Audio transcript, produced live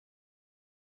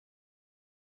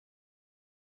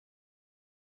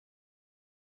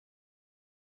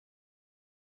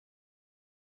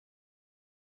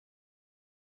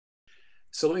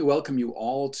So let me welcome you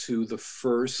all to the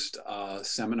first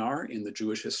seminar in the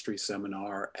Jewish History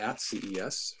Seminar at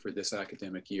CES for this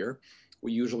academic year.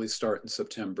 We usually start in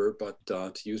September, but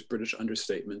to use British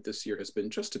understatement, this year has been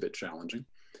just a bit challenging.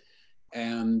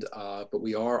 But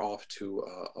we are off to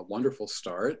a wonderful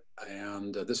start,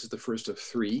 and this is the first of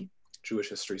 3 Jewish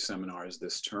history seminars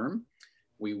this term.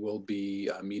 We will be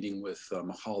meeting with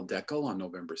Michal Deckel on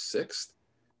November 6th.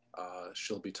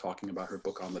 She'll be talking about her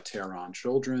book on the Tehran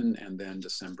children, and then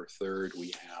December 3rd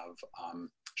we have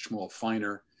Shmuel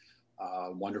Feiner,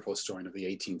 a wonderful historian of the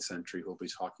 18th century, who will be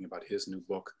talking about his new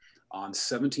book on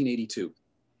 1782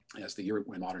 as the year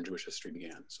when modern Jewish history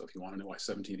began. So if you want to know why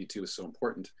 1782 is so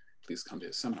important, please come to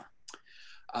his seminar.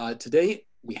 Today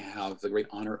we have the great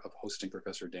honor of hosting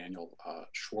Professor Daniel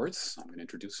Schwartz. I'm going to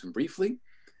introduce him briefly.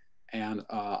 And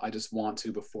I just want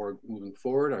to, before moving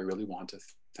forward, I really want to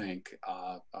thank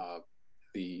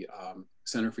the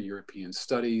Center for European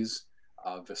Studies,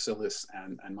 Vasilis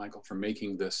and Michael, for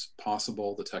making this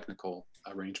possible. The technical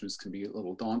arrangements can be a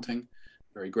little daunting.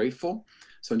 Very grateful.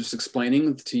 So I'm just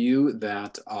explaining to you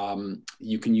that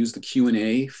you can use the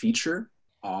Q&A feature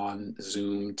on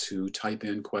Zoom to type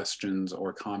in questions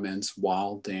or comments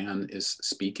while Dan is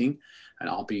speaking, and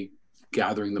I'll be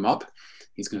gathering them up.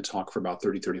 He's going to talk for about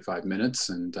 30-35 minutes,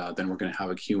 and then we're going to have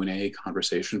a Q&A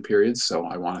conversation period. So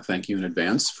I want to thank you in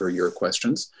advance for your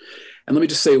questions. And let me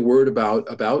just say a word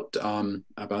about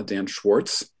Dan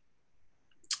Schwartz,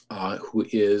 who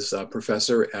is a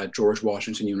professor at George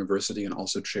Washington University and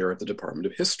also chair of the Department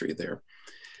of History there.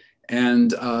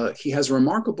 And he has a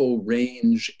remarkable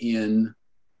range in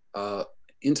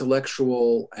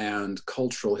intellectual and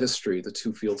cultural history, the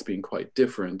two fields being quite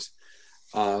different.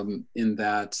 In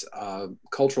that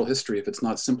cultural history, if it's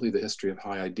not simply the history of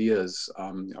high ideas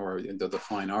or the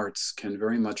fine arts, can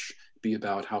very much be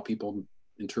about how people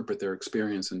interpret their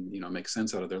experience and make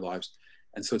sense out of their lives.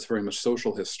 And so it's very much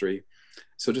social history.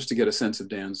 So just to get a sense of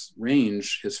Dan's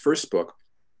range, his first book,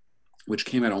 which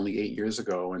came out only 8 years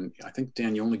ago, and I think,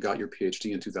 Dan, you only got your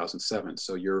PhD in 2007,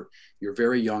 so you're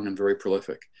very young and very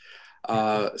prolific.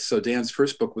 So Dan's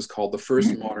first book was called The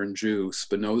First Modern Jew,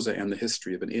 Spinoza and the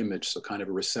History of an Image, so kind of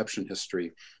a reception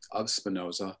history of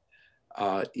Spinoza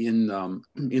in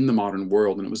the modern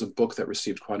world. And it was a book that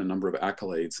received quite a number of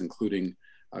accolades, including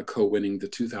co-winning the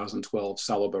 2012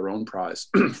 Salo Baron Prize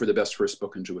for the best first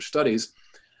book in Jewish studies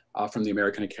from the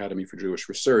American Academy for Jewish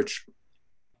Research.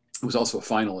 It was also a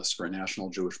finalist for a National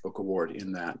Jewish Book Award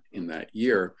in that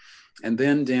year. And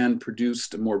then Dan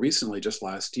produced more recently, just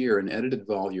last year, an edited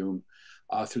volume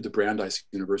through the Brandeis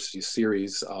University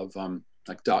series of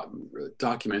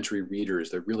documentary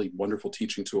readers. They're really wonderful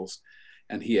teaching tools.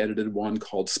 And he edited one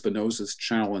called Spinoza's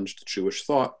Challenged Jewish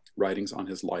Thought, Writings on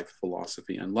His Life,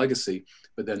 Philosophy, and Legacy.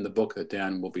 But then the book that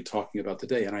Dan will be talking about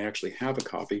today, and I actually have a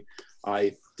copy.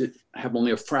 I have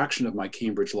only a fraction of my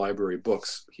Cambridge Library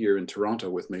books here in Toronto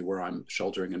with me, where I'm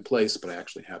sheltering in place, but I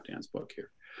actually have Dan's book here.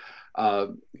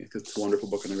 It's a wonderful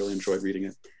book and I really enjoyed reading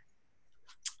it.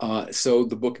 So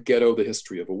the book Ghetto, The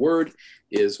History of a Word,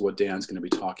 is what Dan's going to be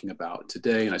talking about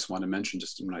today. And I just want to mention,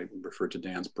 just when I refer to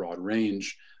Dan's broad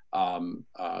range,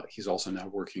 he's also now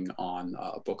working on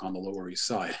a book on the Lower East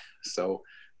Side. So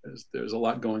there's a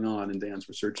lot going on in Dan's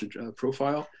research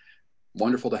profile.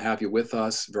 Wonderful to have you with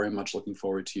us. Very much looking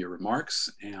forward to your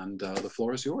remarks, and the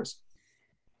floor is yours.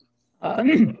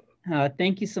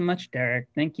 Thank you so much, Derek.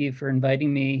 Thank you for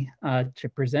inviting me to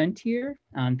present here,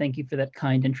 and thank you for that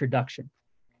kind introduction.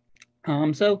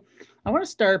 So I want to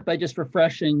start by just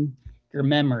refreshing your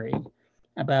memory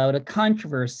about a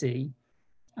controversy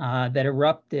that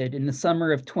erupted in the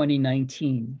summer of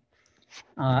 2019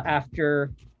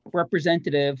 after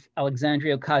Representative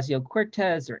Alexandria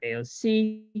Ocasio-Cortez, or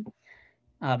AOC,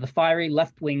 the fiery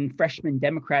left-wing freshman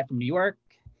Democrat from New York,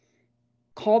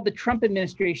 called the Trump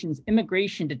administration's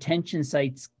immigration detention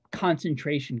sites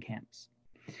concentration camps.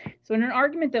 So in an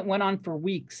argument that went on for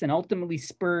weeks and ultimately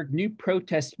spurred new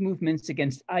protest movements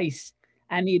against ICE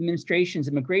and the administration's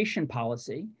immigration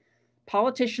policy,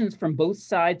 politicians from both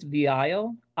sides of the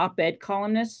aisle, op-ed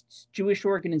columnists, Jewish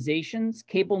organizations,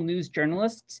 cable news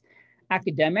journalists,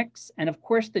 academics, and of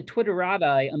course the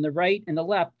Twitterati on the right and the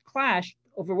left clashed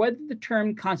over whether the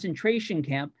term concentration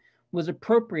camp was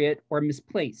appropriate or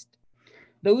misplaced.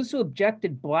 Those who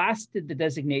objected blasted the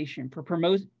designation for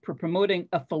promoting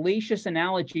a fallacious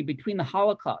analogy between the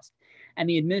Holocaust and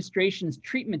the administration's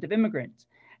treatment of immigrants,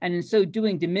 and in so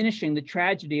doing diminishing the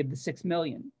tragedy of the 6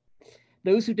 million.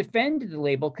 Those who defended the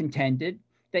label contended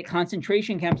that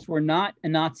concentration camps were not a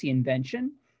Nazi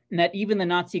invention, and that even the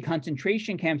Nazi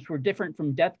concentration camps were different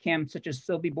from death camps such as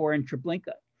Sobibor and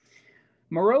Treblinka.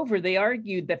 Moreover, they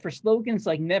argued that for slogans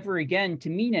like never again to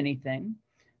mean anything,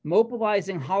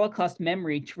 mobilizing Holocaust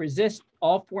memory to resist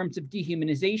all forms of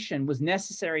dehumanization was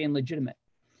necessary and legitimate.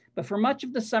 But for much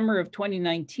of the summer of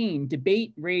 2019,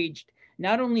 debate raged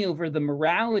not only over the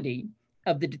morality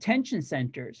of the detention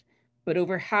centers, but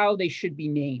over how they should be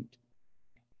named.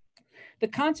 The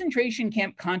concentration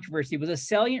camp controversy was a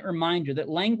salient reminder that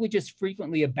language is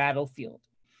frequently a battlefield.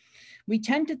 We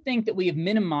tend to think that we have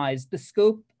minimized the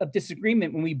scope of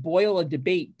disagreement when we boil a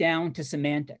debate down to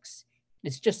semantics.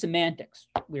 It's just semantics,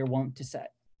 we're wont to say.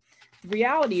 The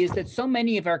reality is that so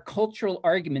many of our cultural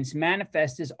arguments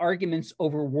manifest as arguments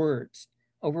over words,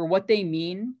 over what they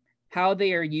mean, how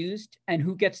they are used, and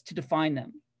who gets to define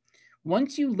them.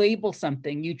 Once you label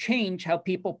something, you change how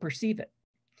people perceive it.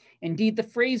 Indeed, the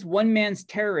phrase one man's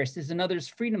terrorist is another's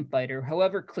freedom fighter,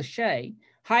 however cliche,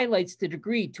 highlights the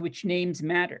degree to which names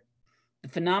matter. The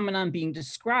phenomenon being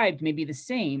described may be the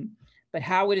same, but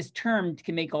how it is termed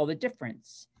can make all the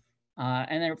difference.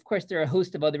 And then, of course, there are a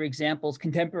host of other examples,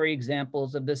 contemporary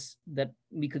examples of this that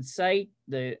we could cite,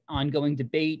 the ongoing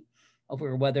debate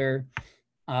over whether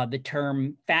the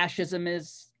term fascism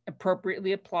is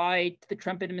appropriately applied to the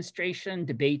Trump administration,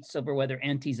 debates over whether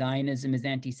anti-Zionism is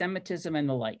anti-Semitism, and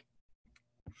the like.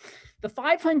 The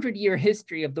 500-year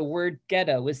history of the word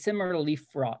ghetto is similarly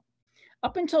fraught.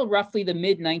 Up until roughly the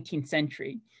mid-19th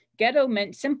century, ghetto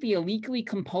meant simply a legally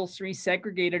compulsory,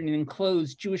 segregated, and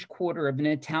enclosed Jewish quarter of an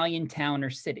Italian town or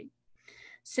city.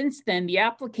 Since then, the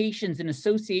applications and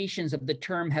associations of the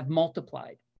term have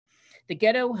multiplied. The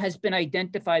ghetto has been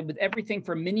identified with everything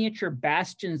from miniature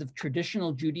bastions of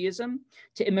traditional Judaism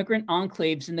to immigrant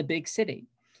enclaves in the big city.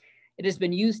 It has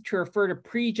been used to refer to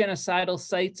pre-genocidal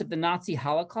sites of the Nazi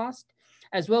Holocaust,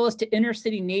 as well as to inner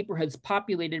city neighborhoods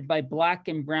populated by Black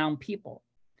and brown people.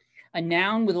 A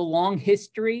noun with a long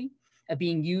history of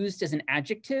being used as an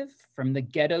adjective, from the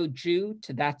ghetto Jew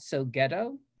to that's so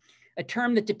ghetto. A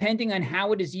term that, depending on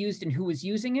how it is used and who is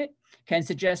using it, can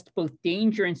suggest both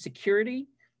danger and security,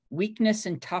 weakness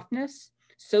and toughness,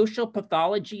 social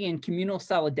pathology and communal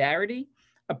solidarity,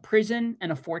 a prison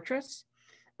and a fortress,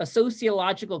 a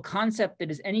sociological concept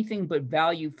that is anything but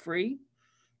value-free,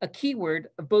 a keyword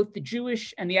of both the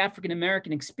Jewish and the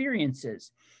African-American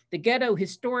experiences. The ghetto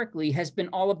historically has been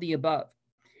all of the above.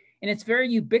 In its very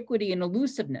ubiquity and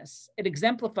elusiveness, it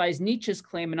exemplifies Nietzsche's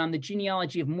claim on the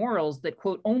genealogy of morals that,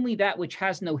 quote, only that which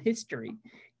has no history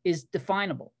is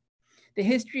definable. The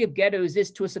history of ghettos is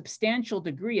to a substantial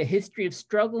degree a history of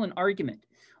struggle and argument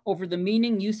over the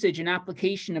meaning, usage, and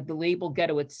application of the label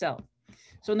ghetto itself.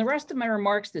 So in the rest of my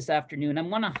remarks this afternoon, I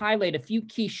want to highlight a few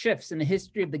key shifts in the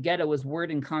history of the ghetto as word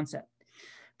and concept.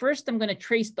 First, I'm going to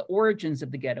trace the origins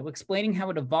of the ghetto, explaining how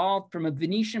it evolved from a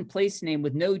Venetian place name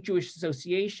with no Jewish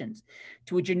associations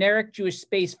to a generic Jewish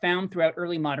space found throughout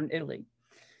early modern Italy.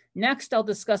 Next, I'll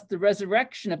discuss the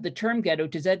resurrection of the term ghetto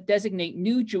to designate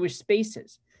new Jewish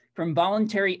spaces, from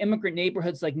voluntary immigrant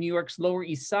neighborhoods like New York's Lower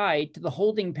East Side to the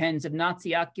holding pens of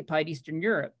Nazi-occupied Eastern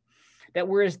Europe, that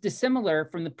were as dissimilar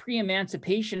from the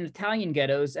pre-emancipation Italian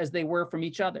ghettos as they were from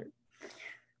each other.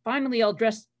 Finally, I'll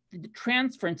address the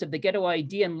transference of the ghetto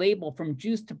idea and label from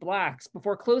Jews to Blacks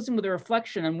before closing with a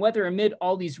reflection on whether amid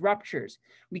all these ruptures,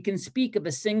 we can speak of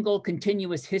a single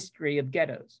continuous history of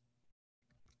ghettos.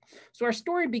 So our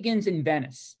story begins in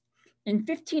Venice. In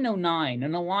 1509,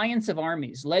 an alliance of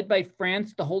armies led by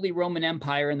France, the Holy Roman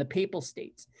Empire, and the Papal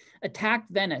States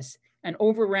attacked Venice and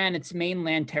overran its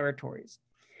mainland territories.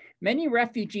 Many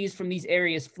refugees from these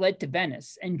areas fled to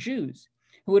Venice, and Jews,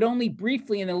 who had only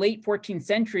briefly in the late 14th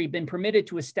century been permitted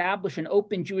to establish an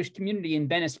open Jewish community in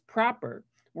Venice proper,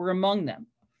 were among them.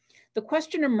 The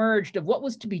question emerged of what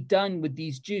was to be done with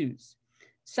these Jews.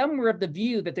 Some were of the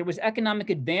view that there was economic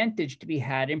advantage to be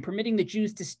had in permitting the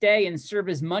Jews to stay and serve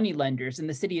as moneylenders in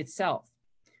the city itself.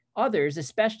 Others,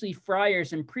 especially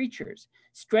friars and preachers,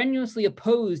 strenuously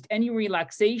opposed any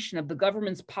relaxation of the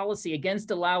government's policy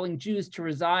against allowing Jews to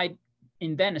reside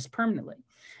in Venice permanently,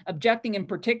 objecting in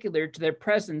particular to their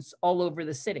presence all over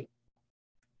the city.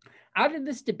 Out of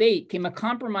this debate came a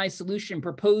compromise solution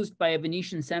proposed by a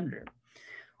Venetian senator.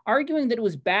 Arguing that it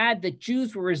was bad that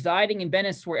Jews were residing in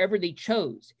Venice wherever they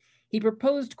chose, he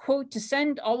proposed, quote, to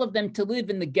send all of them to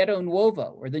live in the Ghetto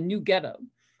Nuovo, or the new ghetto,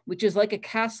 which is like a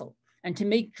castle, and to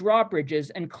make drawbridges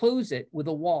and close it with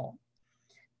a wall.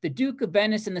 The Duke of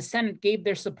Venice and the Senate gave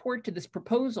their support to this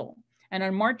proposal, and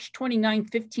on March 29,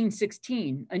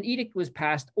 1516, an edict was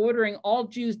passed ordering all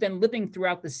Jews then living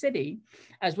throughout the city,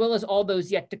 as well as all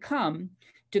those yet to come,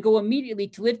 to go immediately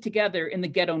to live together in the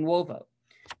Ghetto Nuovo.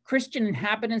 Christian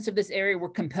inhabitants of this area were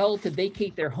compelled to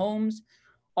vacate their homes.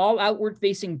 All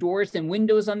outward-facing doors and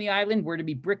windows on the island were to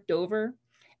be bricked over.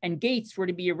 and gates were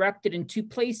to be erected in 2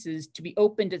 places to be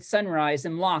opened at sunrise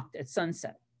and locked at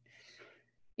sunset.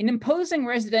 In imposing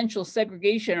residential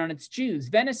segregation on its Jews,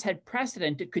 Venice had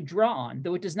precedent it could draw on,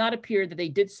 though it does not appear that they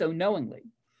did so knowingly.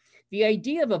 The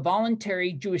idea of a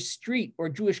voluntary Jewish street or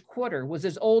Jewish quarter was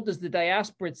as old as the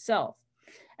diaspora itself,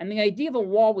 and the idea of a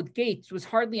wall with gates was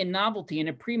hardly a novelty in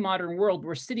a pre-modern world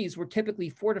where cities were typically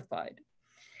fortified.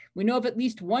 We know of at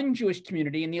least one Jewish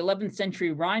community in the 11th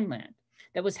century Rhineland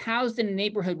that was housed in a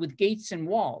neighborhood with gates and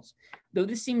walls, though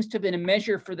this seems to have been a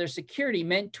measure for their security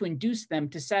meant to induce them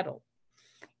to settle.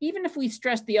 Even if we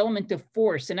stress the element of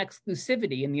force and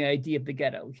exclusivity in the idea of the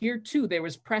ghetto, here too there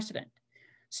was precedent.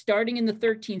 Starting in the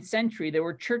 13th century, there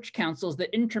were church councils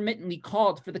that intermittently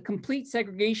called for the complete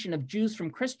segregation of Jews from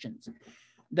Christians,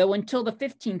 though until the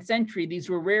 15th century, these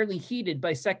were rarely heeded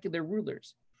by secular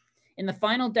rulers. In the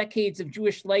final decades of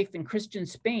Jewish life in Christian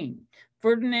Spain,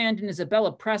 Ferdinand and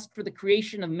Isabella pressed for the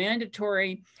creation of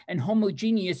mandatory and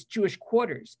homogeneous Jewish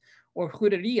quarters, or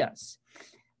juderias,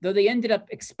 though they ended up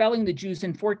expelling the Jews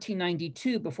in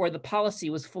 1492 before the policy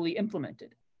was fully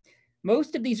implemented.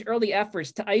 Most of these early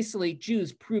efforts to isolate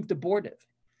Jews proved abortive.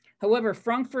 However,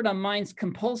 Frankfurt am Main's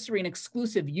compulsory and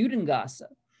exclusive Judengasse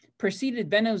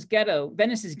preceded Venice's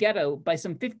ghetto by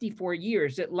some 54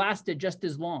 years. It lasted just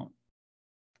as long.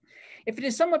 If it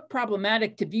is somewhat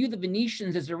problematic to view the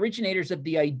Venetians as originators of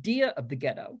the idea of the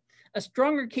ghetto, a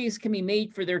stronger case can be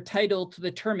made for their title to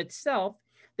the term itself,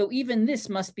 though even this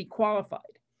must be qualified.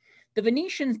 The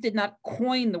Venetians did not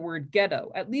coin the word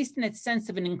ghetto, at least in its sense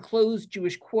of an enclosed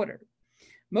Jewish quarter.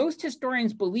 Most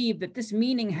historians believe that this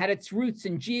meaning had its roots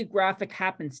in geographic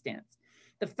happenstance.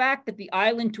 The fact that the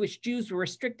island to which Jews were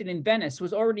restricted in Venice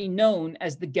was already known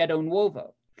as the Ghetto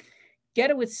Nuovo.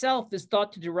 Ghetto itself is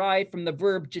thought to derive from the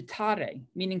verb gettare,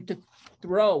 meaning to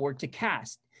throw or to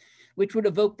cast, which would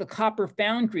evoke the copper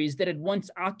foundries that had once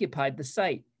occupied the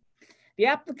site. The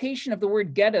application of the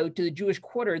word ghetto to the Jewish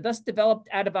quarter thus developed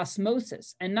out of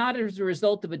osmosis and not as a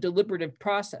result of a deliberative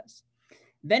process.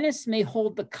 Venice may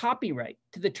hold the copyright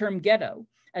to the term ghetto,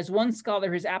 as one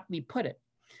scholar has aptly put it,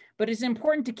 but it is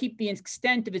important to keep the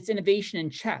extent of its innovation in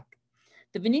check.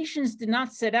 The Venetians did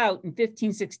not set out in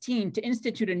 1516 to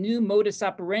institute a new modus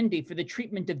operandi for the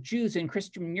treatment of Jews in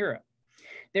Christian Europe.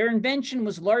 Their invention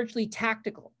was largely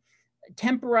tactical, a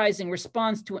temporizing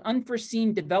response to an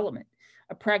unforeseen development,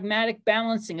 a pragmatic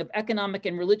balancing of economic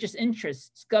and religious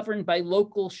interests governed by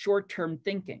local short-term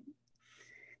thinking.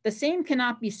 The same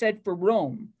cannot be said for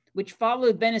Rome, which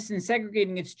followed Venice in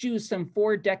segregating its Jews some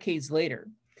 4 decades later.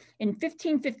 In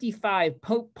 1555,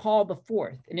 Pope Paul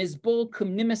IV, in his bull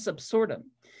Cum Nimis Absurdum,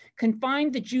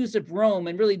 confined the Jews of Rome,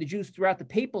 and really the Jews throughout the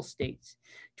Papal States,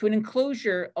 to an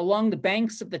enclosure along the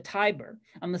banks of the Tiber,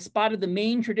 on the spot of the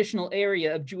main traditional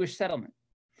area of Jewish settlement.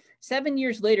 7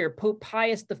 years later, Pope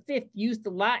Pius V used the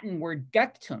Latin word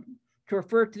gectum to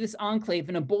refer to this enclave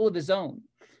in a bull of his own,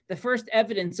 the first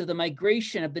evidence of the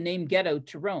migration of the name ghetto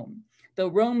to Rome, though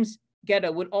Rome's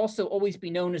ghetto would also always be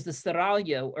known as the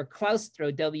Seraglio or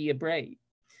Claustro degli Ebrei.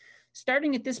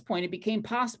 Starting at this point, it became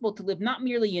possible to live not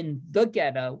merely in the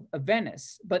ghetto of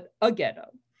Venice, but a ghetto.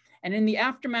 And in the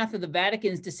aftermath of the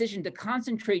Vatican's decision to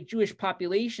concentrate Jewish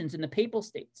populations in the Papal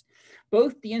States,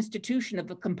 both the institution of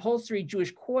the compulsory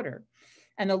Jewish quarter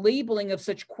and the labeling of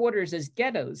such quarters as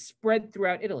ghettos spread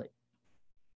throughout Italy.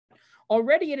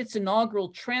 Already at its inaugural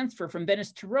transfer from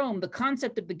Venice to Rome, the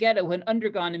concept of the ghetto had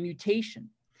undergone a mutation.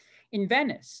 In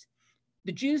Venice,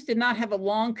 the Jews did not have a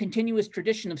long, continuous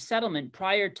tradition of settlement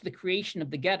prior to the creation of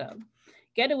the ghetto.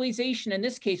 Ghettoization in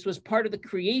this case was part of the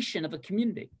creation of a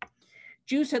community.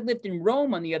 Jews had lived in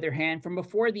Rome, on the other hand, from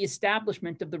before the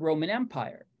establishment of the Roman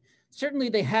Empire. Certainly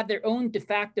they had their own de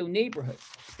facto neighborhoods,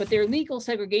 but their legal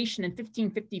segregation in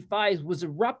 1555 was a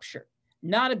rupture,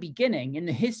 not a beginning in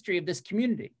the history of this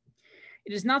community.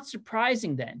 It is not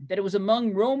surprising then that it was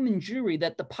among Roman Jewry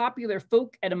that the popular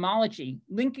folk etymology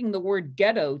linking the word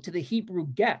ghetto to the Hebrew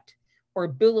get, or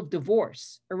bill of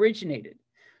divorce, originated.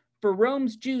 For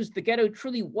Rome's Jews, the ghetto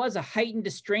truly was a heightened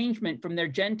estrangement from their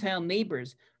Gentile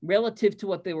neighbors relative to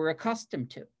what they were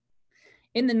accustomed to.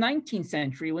 In the 19th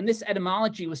century, when this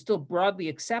etymology was still broadly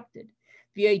accepted,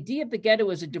 the idea of the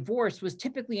ghetto as a divorce was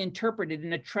typically interpreted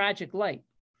in a tragic light.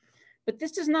 But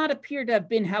this does not appear to have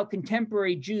been how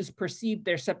contemporary Jews perceived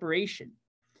their separation.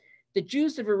 The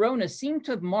Jews of Verona seem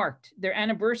to have marked their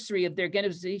anniversary of their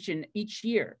ghettoization each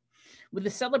year with a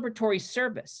celebratory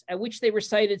service at which they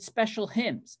recited special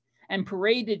hymns and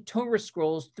paraded Torah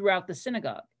scrolls throughout the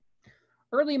synagogue.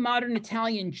 Early modern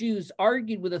Italian Jews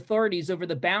argued with authorities over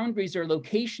the boundaries or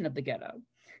location of the ghetto.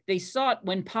 They sought,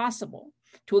 when possible,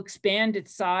 to expand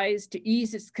its size, to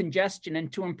ease its congestion,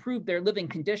 and to improve their living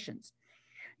conditions.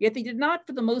 Yet they did not,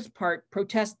 for the most part,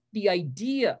 protest the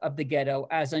idea of the ghetto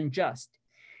as unjust.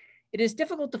 It is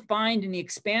difficult to find in the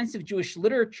expansive Jewish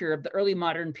literature of the early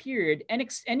modern period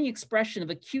any expression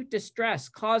of acute distress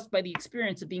caused by the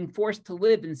experience of being forced to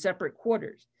live in separate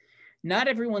quarters. Not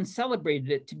everyone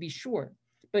celebrated it, to be sure,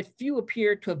 but few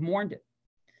appear to have mourned it.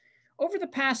 Over the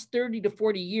past 30 to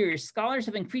 40 years, scholars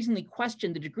have increasingly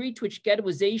questioned the degree to which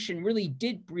ghettoization really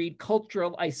did breed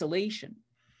cultural isolation.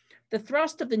 The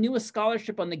thrust of the newest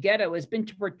scholarship on the ghetto has been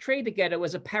to portray the ghetto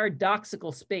as a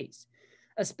paradoxical space,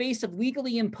 a space of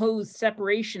legally imposed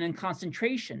separation and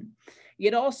concentration,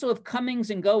 yet also of comings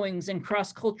and goings and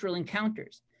cross-cultural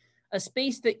encounters, a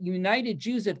space that united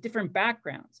Jews of different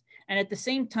backgrounds and at the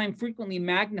same time frequently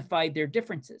magnified their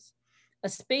differences, a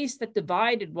space that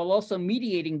divided while also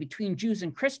mediating between Jews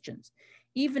and Christians,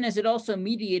 even as it also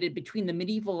mediated between the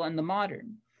medieval and the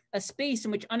modern, a space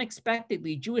in which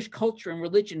unexpectedly Jewish culture and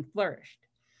religion flourished.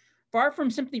 Far from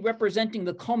simply representing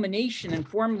the culmination and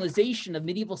formalization of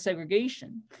medieval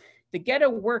segregation, the ghetto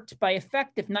worked by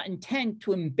effect, if not intent,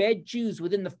 to embed Jews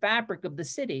within the fabric of the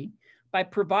city by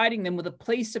providing them with a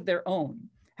place of their own,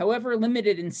 however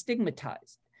limited and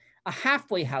stigmatized, a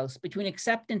halfway house between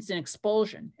acceptance and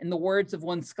expulsion, in the words of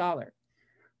one scholar.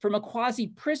 From a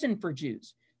quasi-prison for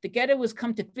Jews, the ghetto has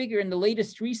come to figure in the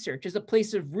latest research as a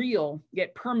place of real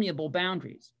yet permeable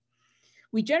boundaries.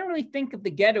 We generally think of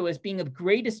the ghetto as being of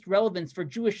greatest relevance for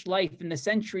Jewish life in the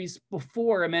centuries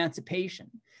before emancipation,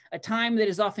 a time that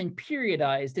is often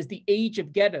periodized as the age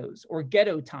of ghettos or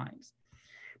ghetto times.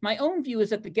 My own view is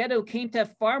that the ghetto came to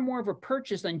have far more of a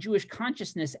purchase on Jewish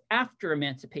consciousness after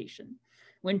emancipation,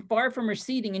 when far from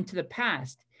receding into the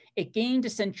past, it gained a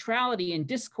centrality in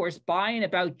discourse by and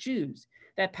about Jews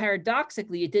that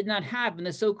paradoxically it did not have in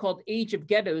the so-called age of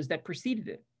ghettos that preceded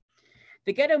it.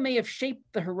 The ghetto may have shaped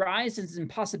the horizons and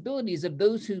possibilities of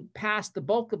those who passed the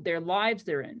bulk of their lives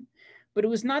therein, but it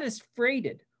was not as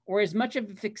freighted or as much of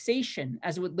a fixation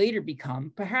as it would later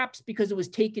become, perhaps because it was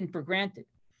taken for granted.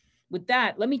 With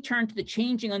that, let me turn to the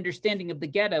changing understanding of the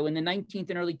ghetto in the 19th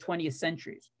and early 20th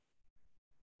centuries.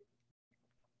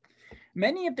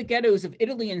 Many of the ghettos of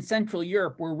Italy and Central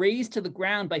Europe were razed to the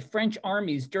ground by French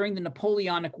armies during the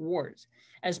Napoleonic Wars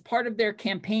as part of their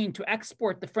campaign to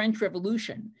export the French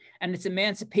Revolution and its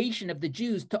emancipation of the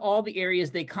Jews to all the areas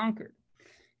they conquered.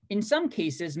 In some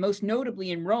cases, most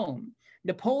notably in Rome,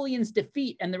 Napoleon's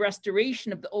defeat and the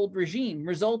restoration of the old regime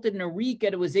resulted in a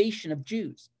re-ghettoization of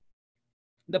Jews.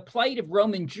 The plight of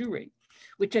Roman Jewry,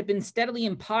 which had been steadily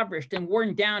impoverished and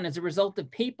worn down as a result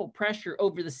of papal pressure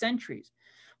over the centuries,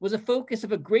 was a focus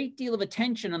of a great deal of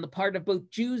attention on the part of both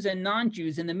Jews and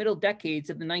non-Jews in the middle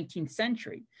decades of the 19th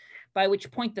century, by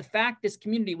which point the fact this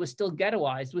community was still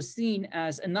ghettoized was seen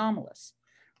as anomalous.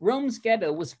 Rome's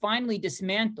ghetto was finally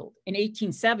dismantled in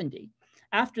 1870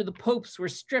 after the popes were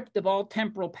stripped of all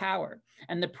temporal power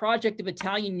and the project of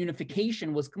Italian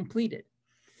unification was completed.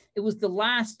 It was the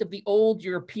last of the old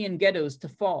European ghettos to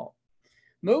fall.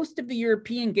 Most of the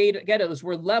European ghettos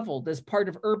were leveled as part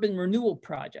of urban renewal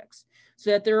projects, so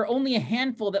that there are only a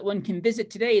handful that one can visit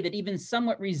today that even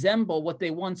somewhat resemble what they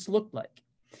once looked like.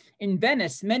 In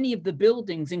Venice, many of the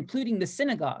buildings, including the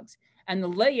synagogues and the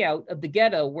layout of the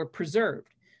ghetto, were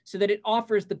preserved so that it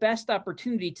offers the best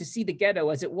opportunity to see the ghetto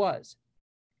as it was.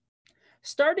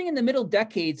 Starting in the middle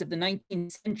decades of the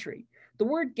 19th century, the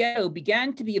word ghetto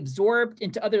began to be absorbed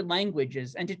into other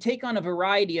languages and to take on a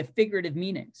variety of figurative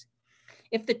meanings.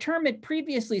 If the term had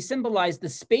previously symbolized the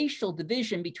spatial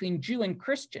division between Jew and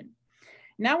Christian,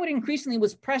 now it increasingly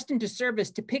was pressed into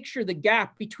service to picture the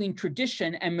gap between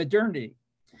tradition and modernity.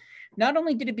 Not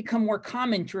only did it become more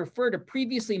common to refer to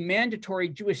previously mandatory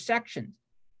Jewish sections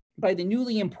by the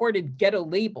newly imported ghetto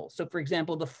label, so for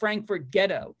example, the Frankfurt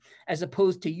Ghetto as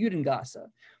opposed to Judengasse,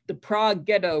 the Prague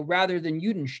Ghetto rather than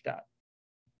Judenstadt.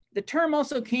 The term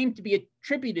also came to be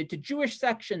attributed to Jewish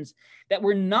sections that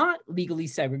were not legally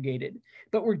segregated,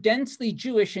 but were densely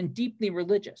Jewish and deeply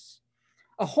religious.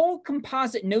 A whole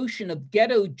composite notion of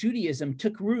ghetto Judaism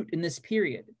took root in this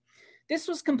period. This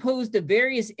was composed of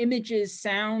various images,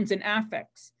 sounds, and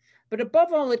affects, but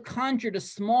above all, it conjured a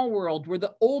small world where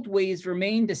the old ways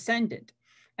remained ascendant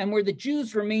and where the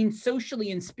Jews remained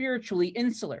socially and spiritually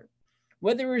insular,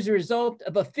 whether as a result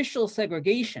of official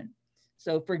segregation.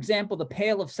 So, for example, the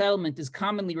Pale of Settlement is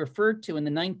commonly referred to in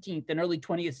the 19th and early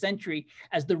 20th century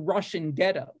as the Russian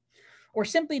ghetto, or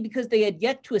simply because they had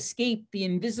yet to escape the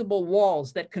invisible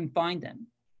walls that confined them.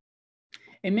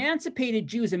 Emancipated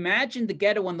Jews imagined the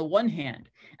ghetto on the one hand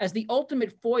as the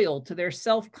ultimate foil to their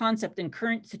self-concept and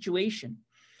current situation,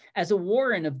 as a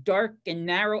warren of dark and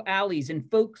narrow alleys and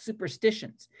folk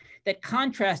superstitions that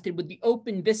contrasted with the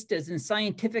open vistas and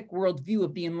scientific worldview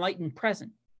of the enlightened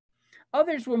present.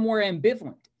 Others were more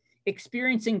ambivalent,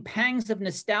 experiencing pangs of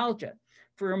nostalgia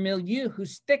for a milieu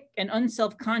whose thick and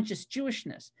unself-conscious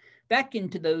Jewishness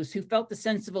beckoned to those who felt the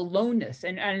sense of aloneness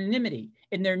and anonymity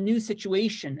in their new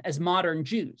situation as modern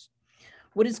Jews.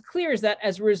 What is clear is that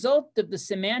as a result of the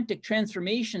semantic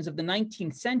transformations of the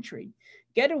 19th century,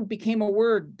 ghetto became a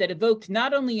word that evoked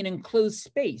not only an enclosed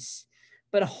space,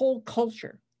 but a whole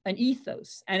culture, an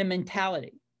ethos, and a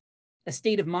mentality, a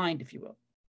state of mind, if you will.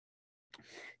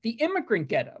 The immigrant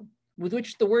ghetto, with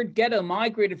which the word ghetto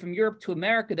migrated from Europe to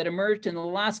America, that emerged in the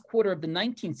last quarter of the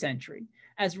 19th century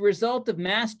as a result of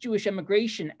mass Jewish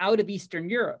emigration out of Eastern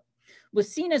Europe,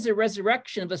 was seen as a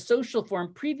resurrection of a social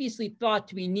form previously thought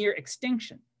to be near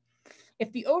extinction.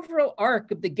 If the overall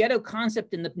arc of the ghetto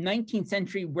concept in the 19th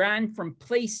century ran from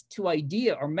place to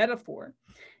idea or metaphor,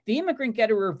 the immigrant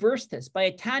ghetto reversed this by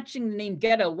attaching the name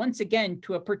ghetto once again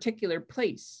to a particular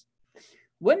place.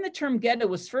 When the term ghetto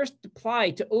was first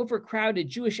applied to overcrowded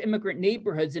Jewish immigrant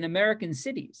neighborhoods in American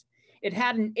cities, it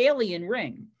had an alien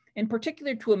ring, in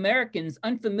particular to Americans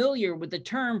unfamiliar with the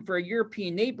term for a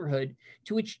European neighborhood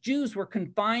to which Jews were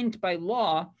confined by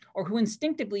law or who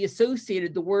instinctively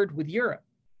associated the word with Europe.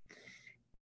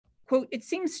 Quote, "It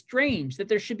seems strange that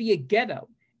there should be a ghetto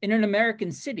in an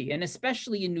American city, and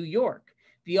especially in New York,"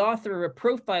 the author of a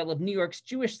profile of New York's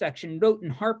Jewish section wrote in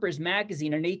Harper's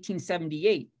Magazine in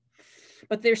 1878.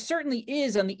 "But there certainly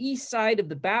is on the east side of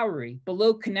the Bowery,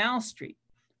 below Canal Street,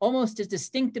 almost as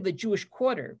distinctive a Jewish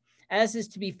quarter as is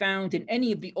to be found in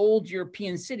any of the old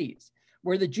European cities,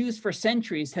 where the Jews for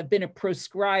centuries have been a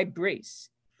proscribed race."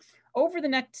 Over the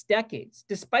next decades,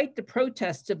 despite the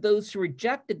protests of those who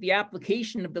rejected the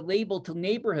application of the label to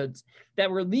neighborhoods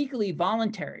that were legally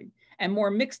voluntary and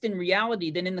more mixed in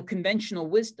reality than in the conventional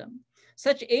wisdom,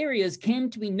 such areas came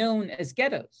to be known as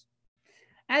ghettos.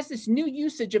 As this new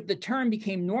usage of the term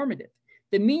became normative,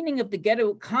 the meaning of the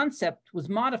ghetto concept was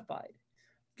modified.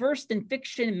 First in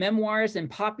fiction, memoirs, and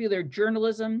popular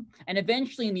journalism, and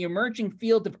eventually in the emerging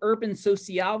field of urban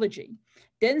sociology,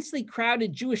 densely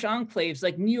crowded Jewish enclaves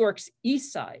like New York's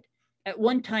East Side, at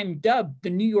one time dubbed the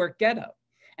New York Ghetto,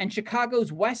 and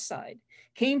Chicago's West Side,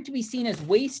 came to be seen as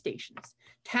way stations,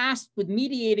 tasked with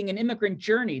mediating an immigrant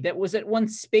journey that was at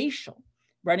once spatial,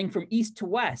 running from east to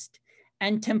west,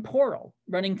 and temporal,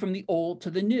 running from the old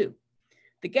to the new.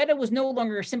 The ghetto was no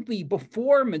longer simply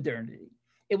before modernity.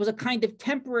 It was a kind of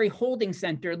temporary holding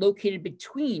center located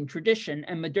between tradition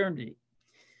and modernity.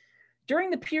 During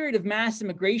the period of mass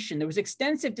immigration, there was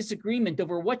extensive disagreement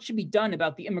over what should be done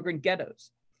about the immigrant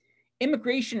ghettos.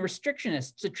 Immigration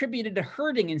restrictionists attributed a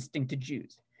herding instinct to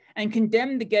Jews and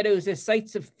condemned the ghettos as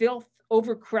sites of filth,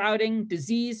 overcrowding,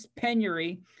 disease,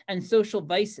 penury, and social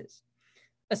vices.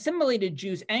 Assimilated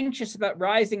Jews anxious about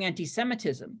rising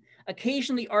anti-Semitism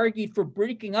occasionally argued for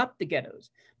breaking up the ghettos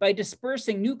by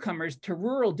dispersing newcomers to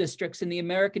rural districts in the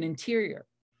American interior.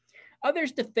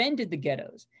 Others defended the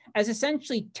ghettos as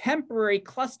essentially temporary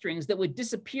clusterings that would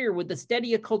disappear with the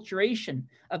steady acculturation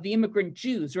of the immigrant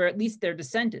Jews, or at least their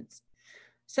descendants.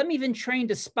 Some even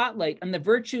trained a spotlight on the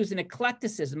virtues and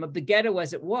eclecticism of the ghetto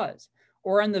as it was,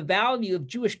 or on the value of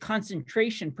Jewish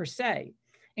concentration per se,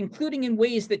 including in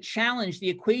ways that challenged the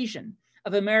equation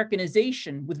of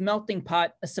Americanization with melting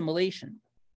pot assimilation.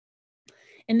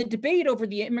 In the debate over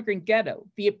the immigrant ghetto,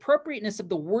 the appropriateness of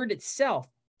the word itself,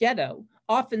 ghetto,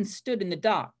 often stood in the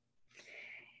dock.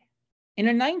 In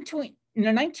a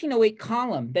 1908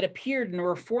 column that appeared in a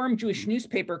Reformed Jewish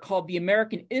newspaper called The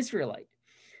American Israelite,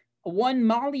 one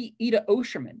Molly Ida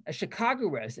Osherman, a Chicago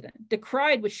resident,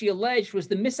 decried what she alleged was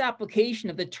the misapplication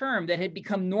of the term that had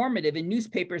become normative in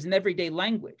newspapers and everyday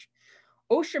language.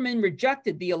 Osherman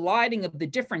rejected the eliding of the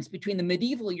difference between the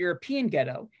medieval European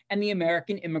ghetto and the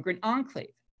American immigrant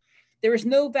enclave. There is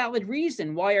no valid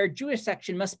reason why our Jewish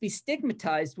section must be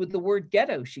stigmatized with the word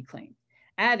ghetto, she claimed,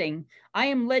 adding, "I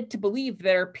am led to believe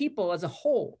that our people as a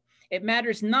whole, it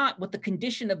matters not what the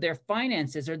condition of their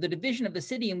finances or the division of the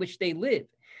city in which they live,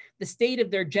 the state of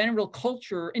their general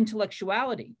culture or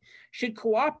intellectuality, should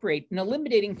cooperate in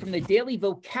eliminating from the daily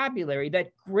vocabulary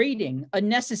that grating,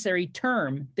 unnecessary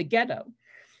term, the ghetto.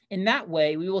 In that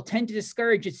way, we will tend to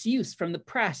discourage its use from the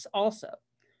press also."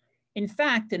 In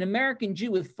fact, an American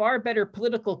Jew with far better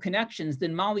political connections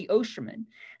than Molly Osherman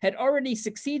had already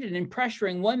succeeded in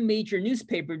pressuring one major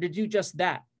newspaper to do just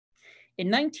that. In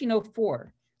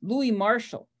 1904, Louis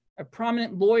Marshall, a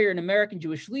prominent lawyer and American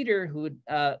Jewish leader who would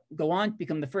go on to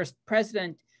become the first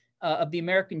president of the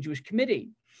American Jewish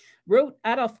Committee, wrote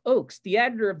Adolph Oakes, the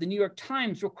editor of the New York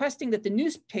Times, requesting that the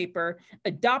newspaper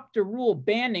adopt a rule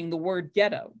banning the word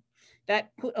ghetto.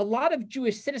 That a lot of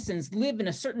Jewish citizens live in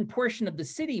a certain portion of the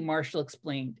city, Marshall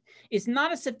explained, is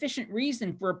not a sufficient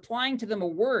reason for applying to them a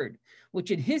word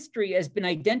which in history has been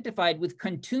identified with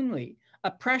contumely,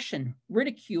 oppression,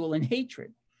 ridicule, and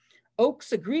hatred.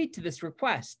 Oakes agreed to this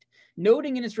request,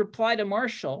 noting in his reply to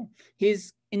Marshall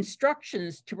his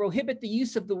instructions to prohibit the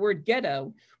use of the word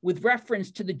ghetto with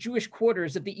reference to the Jewish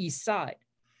quarters of the East Side.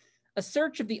 A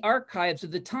search of the archives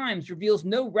of the Times reveals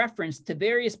no reference to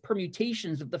various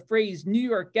permutations of the phrase New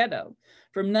York ghetto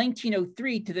from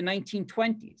 1903 to the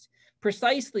 1920s,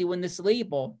 precisely when this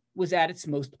label was at its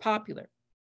most popular.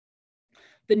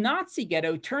 The Nazi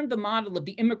ghetto turned the model of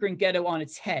the immigrant ghetto on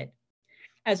its head.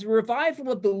 As a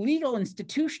revival of the legal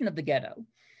institution of the ghetto,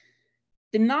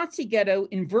 the Nazi ghetto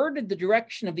inverted the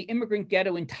direction of the immigrant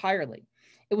ghetto entirely.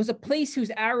 It was a place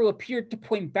whose arrow appeared to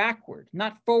point backward,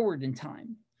 not forward in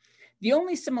time. The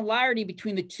only similarity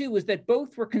between the two was that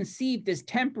both were conceived as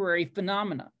temporary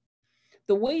phenomena.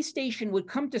 The way station would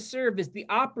come to serve as the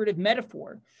operative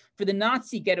metaphor for the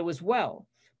Nazi ghetto as well,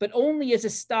 but only as a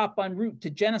stop en route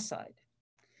to genocide.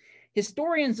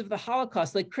 Historians of the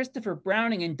Holocaust like Christopher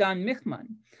Browning and Don Michman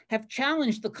have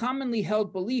challenged the commonly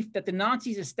held belief that the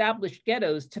Nazis established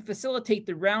ghettos to facilitate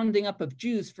the rounding up of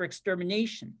Jews for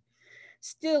extermination.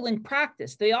 Still, in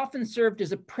practice, they often served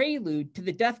as a prelude to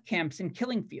the death camps and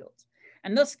killing fields,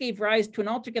 and thus gave rise to an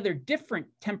altogether different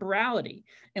temporality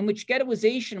in which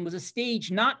ghettoization was a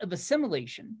stage not of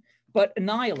assimilation, but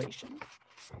annihilation.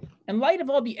 In light of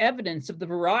all the evidence of the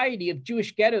variety of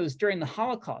Jewish ghettos during the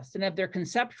Holocaust and of their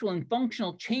conceptual and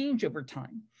functional change over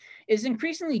time, it is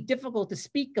increasingly difficult to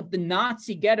speak of the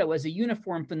Nazi ghetto as a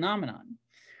uniform phenomenon.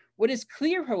 What is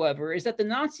clear, however, is that the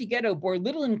Nazi ghetto bore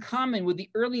little in common with the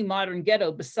early modern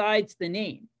ghetto besides the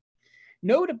name.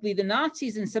 Notably, the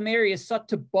Nazis in some areas sought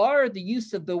to bar the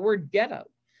use of the word ghetto,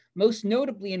 most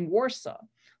notably in Warsaw,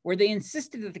 where they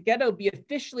insisted that the ghetto be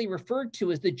officially referred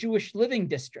to as the Jewish Living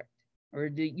District, or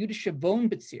the Jüdische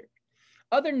Wohnbezirk.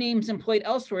 Other names employed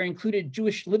elsewhere included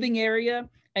Jewish Living Area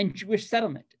and Jewish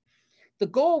Settlement. The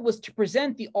goal was to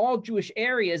present the all-Jewish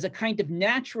area as a kind of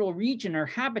natural region or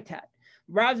habitat,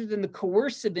 rather than the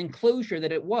coercive enclosure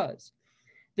that it was.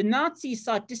 The Nazis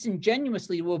sought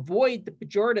disingenuously to avoid the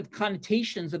pejorative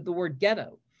connotations of the word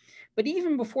ghetto. But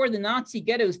even before the Nazi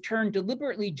ghettos turned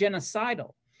deliberately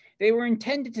genocidal, they were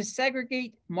intended to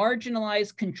segregate,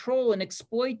 marginalize, control, and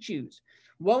exploit Jews,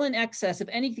 well in excess of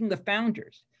anything the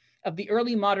founders of the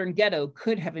early modern ghetto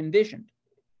could have envisioned.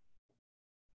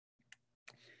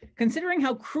 Considering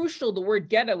how crucial the word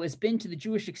ghetto has been to the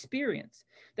Jewish experience,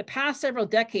 the past several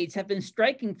decades have been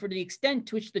striking for the extent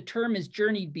to which the term has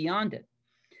journeyed beyond it.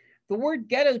 The word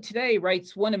ghetto today,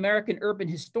 writes one American urban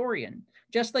historian,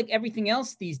 just like everything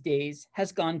else these days,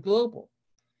 has gone global.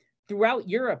 Throughout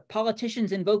Europe,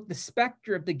 politicians invoke the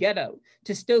specter of the ghetto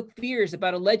to stoke fears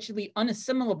about allegedly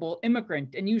unassimilable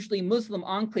immigrant and usually Muslim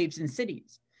enclaves in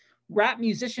cities. Rap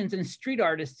musicians and street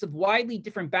artists of widely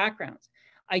different backgrounds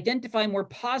identify more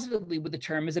positively with the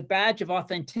term as a badge of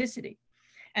authenticity,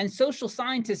 and social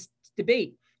scientists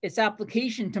debate its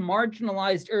application to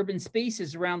marginalized urban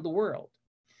spaces around the world.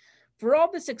 For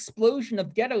all this explosion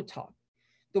of ghetto talk,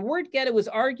 the word ghetto has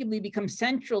arguably become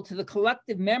central to the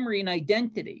collective memory and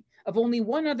identity of only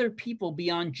one other people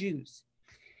beyond Jews.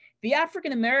 The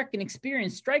African-American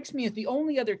experience strikes me as the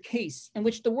only other case in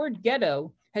which the word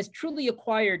ghetto has truly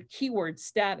acquired keyword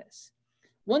status.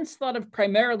 Once thought of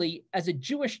primarily as a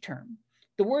Jewish term,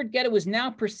 the word ghetto is now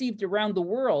perceived around the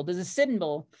world as a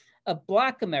symbol of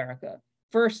Black America,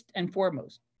 first and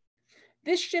foremost.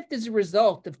 This shift is a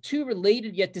result of two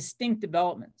related yet distinct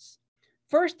developments.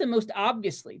 First and most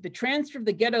obviously, the transfer of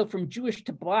the ghetto from Jewish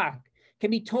to Black can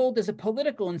be told as a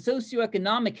political and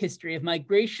socioeconomic history of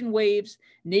migration waves,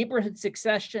 neighborhood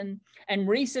succession, and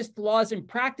racist laws and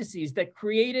practices that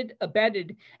created,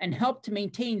 abetted, and helped to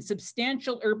maintain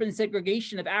substantial urban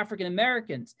segregation of African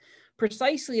Americans,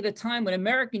 precisely at a time when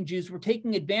American Jews were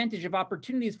taking advantage of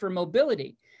opportunities for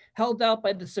mobility held out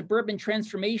by the suburban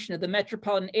transformation of the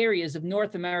metropolitan areas of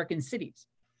North American cities.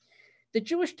 The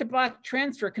Jewish to Black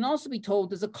transfer can also be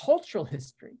told as a cultural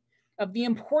history of the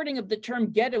importing of the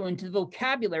term ghetto into the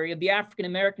vocabulary of the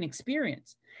African-American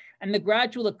experience and the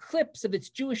gradual eclipse of its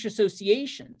Jewish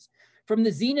associations from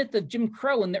the zenith of Jim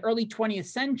Crow in the early 20th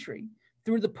century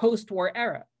through the post-war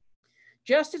era.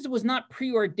 Just as it was not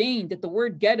preordained that the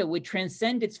word ghetto would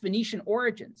transcend its Phoenician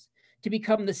origins to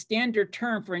become the standard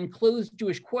term for enclosed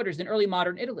Jewish quarters in early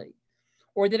modern Italy,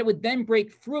 or that it would then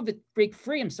break free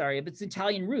of its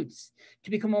Italian roots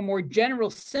to become a more general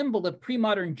symbol of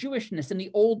pre-modern Jewishness in the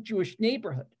old Jewish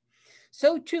neighborhood.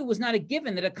 So too was not a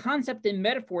given that a concept and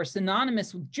metaphor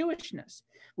synonymous with Jewishness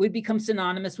would become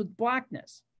synonymous with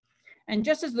Blackness. And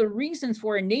just as the reasons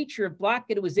for and nature of Black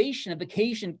ghettoization have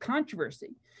occasioned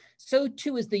controversy, so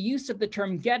too is the use of the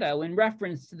term ghetto in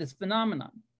reference to this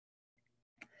phenomenon.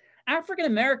 African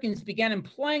Americans began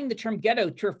employing the term ghetto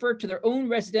to refer to their own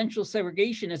residential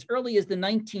segregation as early as the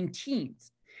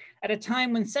 19-teens, at a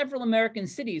time when several American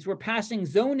cities were passing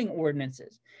zoning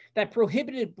ordinances that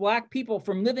prohibited Black people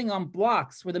from living on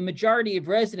blocks where the majority of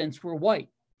residents were white.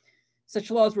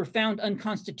 Such laws were found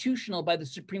unconstitutional by the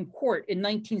Supreme Court in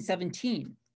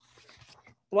 1917.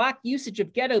 Black usage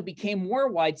of ghetto became more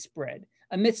widespread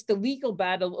amidst the legal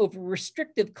battle over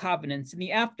restrictive covenants in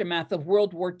the aftermath of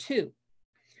World War II.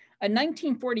 A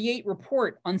 1948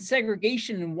 report on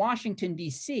segregation in Washington,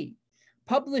 D.C.,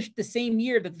 published the same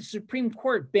year that the Supreme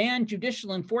Court banned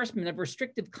judicial enforcement of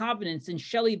restrictive covenants in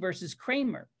Shelley versus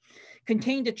Kramer,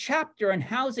 contained a chapter on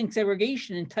housing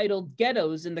segregation entitled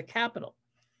Ghettos in the Capital.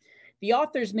 The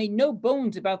authors made no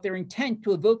bones about their intent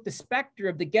to evoke the specter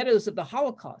of the ghettos of the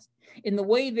Holocaust in the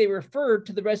way they referred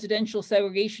to the residential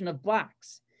segregation of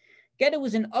Blacks. Ghetto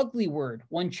is an ugly word,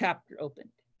 one chapter opened.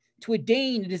 To a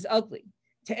Dane, it is ugly.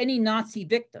 To any Nazi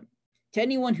victim. To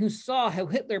anyone who saw how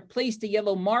Hitler placed a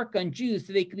yellow mark on Jews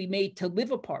so they could be made to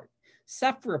live apart,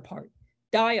 suffer apart,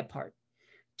 die apart.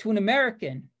 To an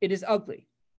American, it is ugly.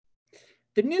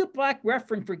 The new Black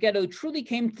reference for ghetto truly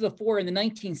came to the fore in the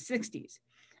 1960s,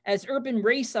 as urban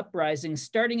race uprisings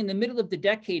starting in the middle of the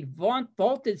decade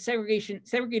vaulted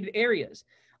segregated areas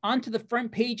onto the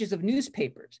front pages of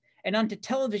newspapers and onto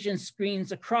television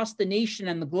screens across the nation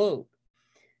and the globe.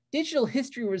 Digital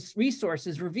history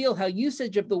resources reveal how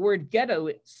usage of the word ghetto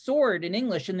soared in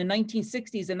English in the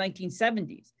 1960s and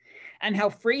 1970s, and how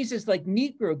phrases like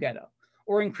Negro ghetto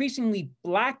or increasingly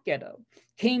Black ghetto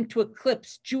came to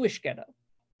eclipse Jewish ghetto.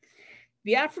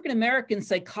 The African-American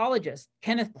psychologist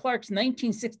Kenneth Clark's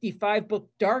 1965 book,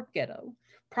 Dark Ghetto,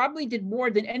 probably did more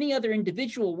than any other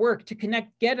individual work to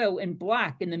connect ghetto and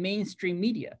Black in the mainstream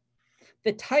media.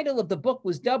 The title of the book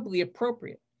was doubly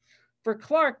appropriate. For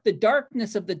Clark, the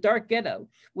darkness of the dark ghetto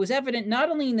was evident not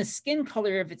only in the skin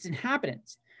color of its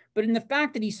inhabitants, but in the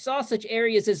fact that he saw such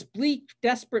areas as bleak,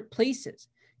 desperate places,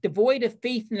 devoid of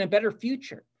faith in a better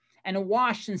future, and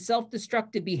awash in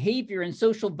self-destructive behavior and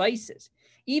social vices,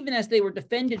 even as they were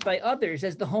defended by others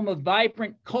as the home of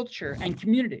vibrant culture and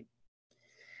community.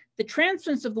 The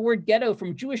transference of the word ghetto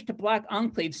from Jewish to Black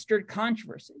enclaves stirred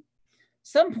controversy.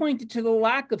 Some pointed to the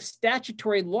lack of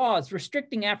statutory laws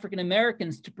restricting African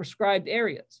Americans to prescribed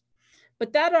areas.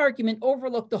 But that argument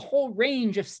overlooked a whole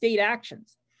range of state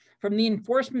actions, from the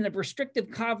enforcement of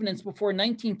restrictive covenants before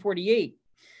 1948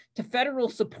 to federal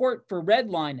support for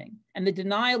redlining and the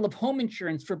denial of home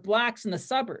insurance for Blacks in the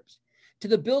suburbs, to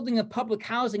the building of public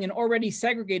housing in already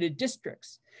segregated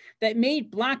districts that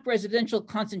made Black residential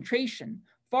concentration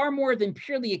far more than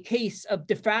purely a case of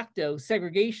de facto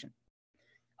segregation.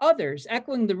 Others,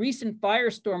 echoing the recent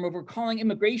firestorm over calling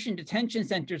immigration detention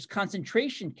centers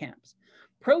concentration camps,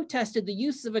 protested the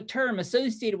use of a term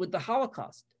associated with the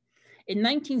Holocaust. In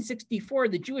 1964,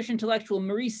 the Jewish intellectual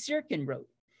Maurice Sirkin wrote,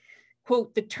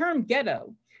 quote, "The term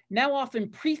ghetto, now often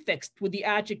prefixed with the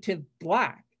adjective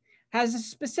Black, has a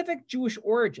specific Jewish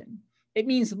origin. It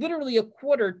means literally a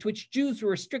quarter to which Jews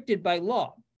were restricted by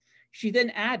law." She then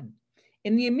added,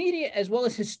 "In the immediate as well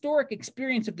as historic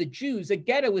experience of the Jews, a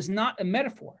ghetto is not a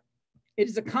metaphor. It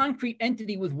is a concrete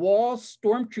entity with walls,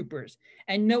 stormtroopers,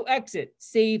 and no exit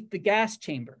save the gas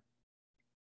chamber."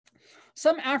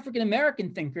 Some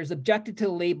African-American thinkers objected to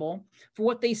the label for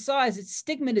what they saw as its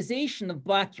stigmatization of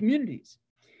Black communities.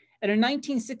 In a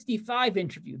 1965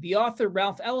 interview, the author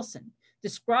Ralph Ellison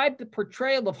described the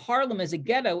portrayal of Harlem as a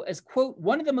ghetto as, quote,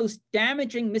 "one of the most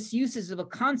damaging misuses of a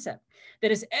concept that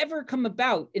has ever come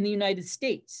about in the United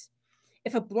States."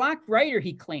 If a Black writer,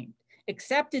 he claimed,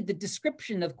 accepted the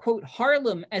description of, quote,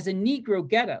 "Harlem as a Negro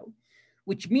ghetto,"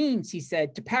 which means, he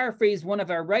said, to paraphrase one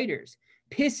of our writers,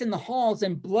 piss in the halls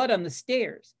and blood on the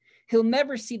stairs, he'll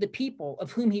never see the people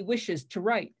of whom he wishes to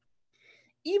write.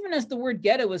 Even as the word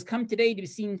ghetto has come today to be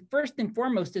seen first and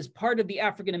foremost as part of the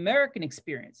African-American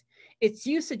experience, its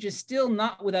usage is still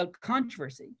not without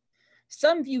controversy.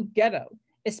 Some view ghetto,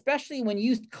 especially when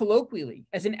used colloquially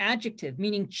as an adjective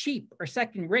meaning cheap or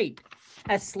second rate,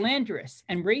 as slanderous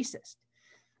and racist.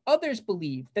 Others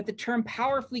believe that the term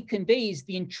powerfully conveys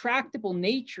the intractable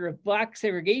nature of Black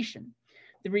segregation,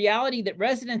 the reality that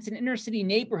residence in inner city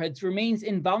neighborhoods remains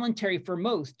involuntary for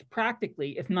most,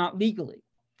 practically, if not legally.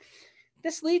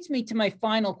 This leads me to my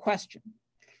final question.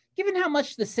 Given how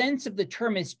much the sense of the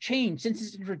term has changed since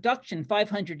its introduction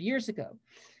 500 years ago,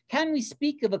 can we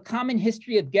speak of a common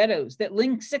history of ghettos that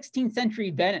link 16th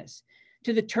century Venice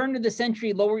to the turn of the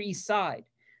century Lower East Side,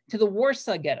 to the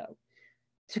Warsaw Ghetto,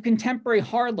 to contemporary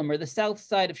Harlem or the South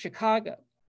Side of Chicago.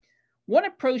 One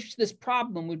approach to this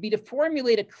problem would be to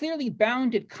formulate a clearly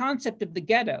bounded concept of the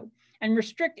ghetto and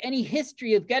restrict any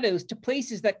history of ghettos to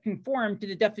places that conform to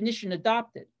the definition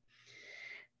adopted.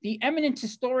 The eminent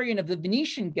historian of the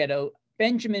Venetian ghetto,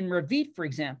 Benjamin Ravit, for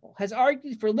example, has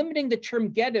argued for limiting the term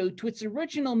ghetto to its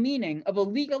original meaning of a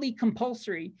legally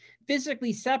compulsory,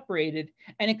 physically separated,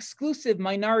 and exclusive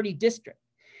minority district.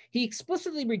 He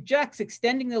explicitly rejects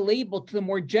extending the label to the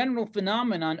more general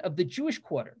phenomenon of the Jewish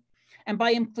quarter, and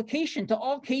by implication to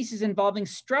all cases involving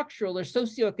structural or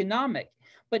socioeconomic,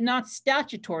 but not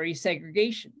statutory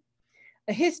segregation.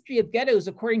 A history of ghettos,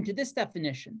 according to this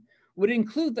definition, would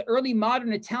include the early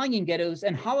modern Italian ghettos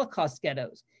and Holocaust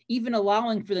ghettos, even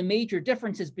allowing for the major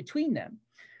differences between them,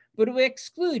 but it would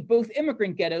exclude both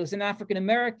immigrant ghettos and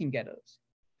African-American ghettos.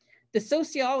 The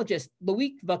sociologist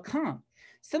Loic Vacan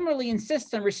similarly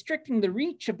insists on restricting the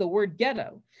reach of the word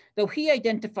ghetto, though he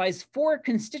identifies 4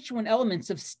 constituent elements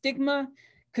of stigma,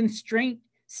 constraint,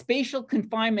 spatial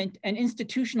confinement, and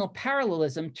institutional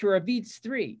parallelism to Ravit's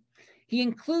 3. He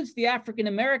includes the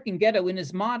African-American ghetto in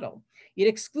his model. It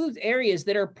excludes areas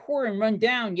that are poor and run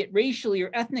down, yet racially or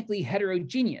ethnically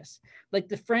heterogeneous, like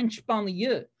the French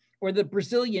banlieue or the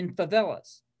Brazilian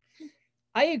favelas.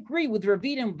 I agree with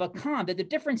Ravit and Vacan that the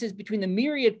differences between the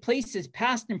myriad places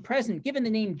past and present given the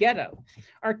name ghetto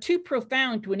are too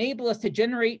profound to enable us to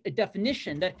generate a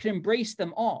definition that could embrace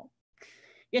them all.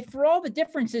 Yet for all the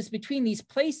differences between these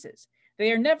places,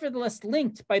 they are nevertheless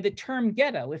linked by the term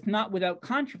ghetto, if not without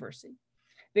controversy.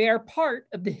 They are part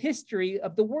of the history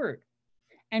of the word.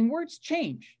 And words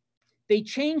change. They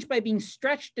change by being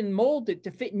stretched and molded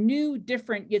to fit new,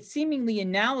 different, yet seemingly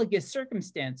analogous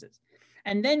circumstances.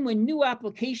 And then when new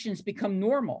applications become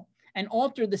normal and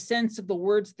alter the sense of the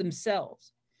words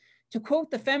themselves. To quote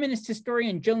the feminist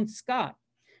historian Joan Scott,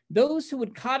 those who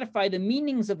would codify the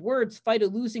meanings of words fight a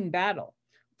losing battle.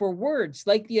 For words,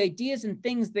 like the ideas and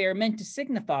things they are meant to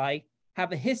signify,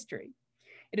 have a history.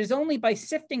 It is only by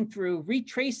sifting through,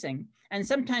 retracing, and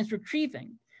sometimes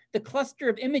retrieving the cluster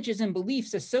of images and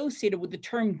beliefs associated with the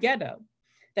term ghetto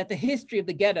that the history of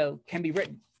the ghetto can be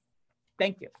written.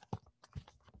 Thank you.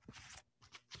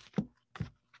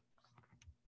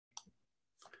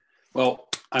 Well,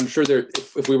 I'm sure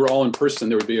if we were all in person,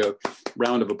 there would be a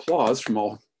round of applause from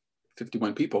all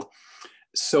 51 people.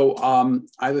 So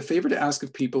I have a favor to ask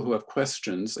of people who have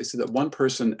questions. I see that one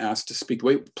person asked to speak.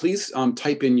 Wait, please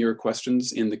type in your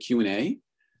questions in the Q&A.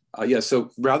 Yeah, so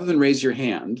rather than raise your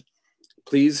hand,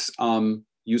 please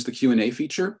use the Q&A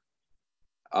feature.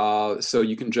 So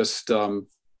you can just,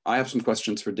 I have some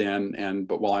questions for Dan,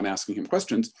 but while I'm asking him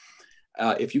questions,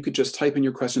 if you could just type in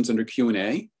your questions under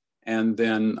Q&A, and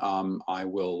then I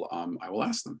will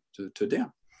ask them to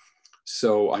Dan.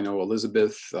 So I know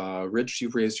Elizabeth, Rich,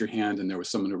 you've raised your hand, and there was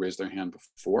someone who raised their hand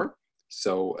before.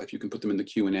 So if you can put them in the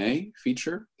Q&A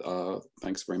feature,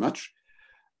 thanks very much.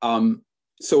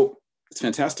 So it's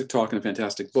fantastic talk and a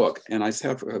fantastic book. And I just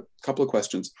have a couple of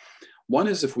questions. One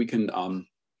is if we can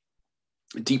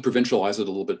deprovincialize it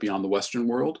a little bit beyond the Western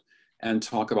world and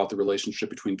talk about the relationship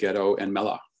between ghetto and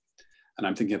melach. And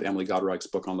I'm thinking of Emily Godereich's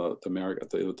book on the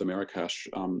Marrakesh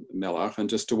melach, and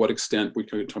just to what extent we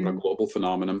could talk about a global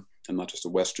phenomenon and not just a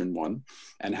Western one,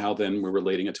 and how then we're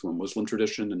relating it to a Muslim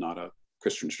tradition and not a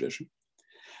Christian tradition.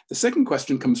 The second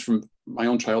question comes from my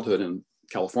own childhood in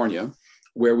California,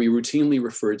 where we routinely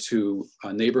refer to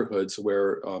neighborhoods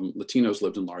where Latinos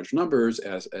lived in large numbers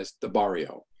as the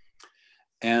barrio,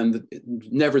 and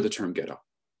never the term ghetto.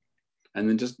 And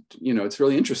then just, you know, it's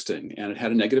really interesting, and it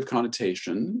had a negative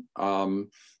connotation,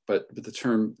 but the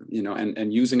term, you know,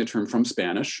 and using a term from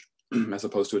Spanish as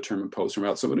opposed to a term imposed from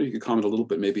out. So I wonder if you could comment a little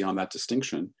bit maybe on that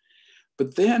distinction.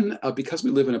 But then because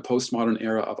we live in a postmodern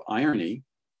era of irony,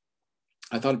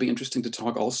 I thought it'd be interesting to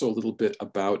talk also a little bit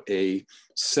about a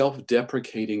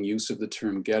self-deprecating use of the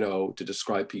term ghetto to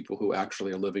describe people who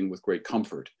actually are living with great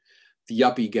comfort. The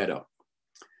yuppie ghetto.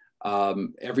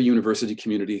 Every university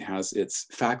community has its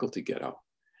faculty ghetto.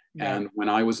 Yeah. And when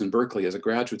I was in Berkeley as a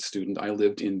graduate student, I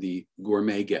lived in the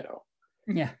gourmet ghetto.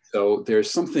 Yeah. So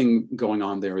there's something going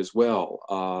on there as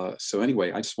well. So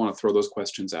anyway, I just want to throw those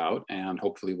questions out, and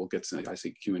hopefully we'll get to, I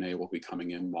see Q&A will be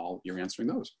coming in while you're answering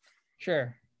those.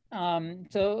 Sure.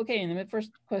 Okay, and the first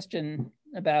question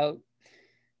about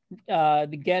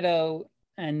the ghetto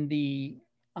and the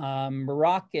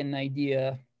Moroccan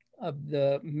idea of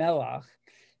the melach.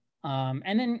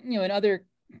 And then, you know, in other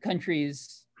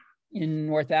countries in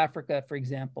North Africa, for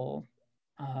example,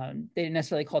 they didn't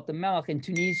necessarily call it the melach. In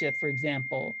Tunisia, for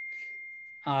example,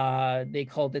 they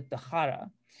called it the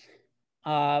hara.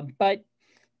 But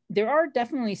there are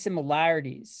definitely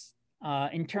similarities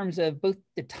in terms of both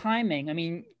the timing. I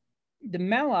mean, the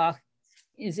Melach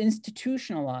is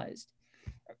institutionalized,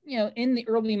 in the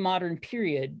early modern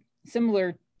period,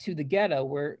 similar to the Ghetto,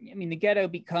 where, I mean, the Ghetto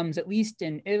becomes, at least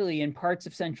in Italy and parts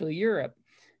of Central Europe,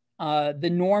 the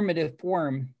normative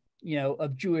form,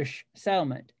 of Jewish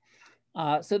settlement.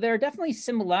 So there are definitely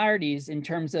similarities in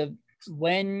terms of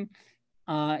when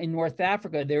in North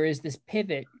Africa, there is this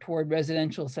pivot toward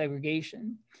residential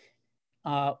segregation.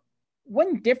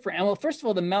 One different, well, first of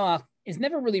all, the Melach is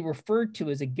never really referred to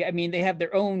as I mean, they have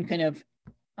their own kind of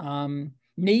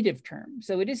native term.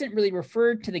 So it isn't really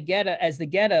referred to the Ghetto as the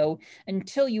Ghetto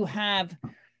until you have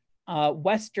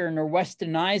Western or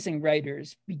Westernizing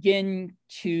writers begin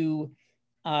to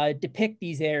depict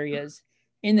these areas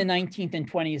in the 19th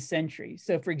and 20th century.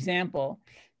 So for example,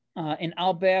 in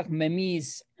Albert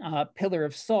Memmi's Pillar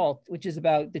of Salt, which is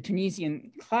about the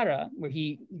Tunisian Khara, where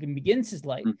he begins his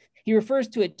life, he refers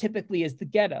to it typically as the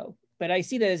Ghetto. But I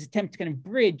see that as an attempt to kind of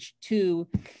bridge to,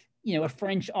 a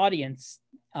French audience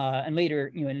and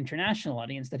later, an international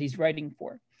audience that he's writing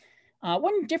for.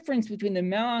 One difference between the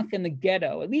Melach and the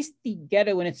Ghetto, at least the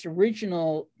Ghetto in its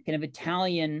original kind of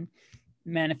Italian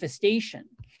manifestation,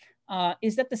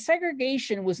 is that the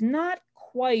segregation was not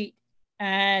quite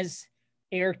as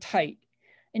airtight.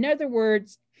 In other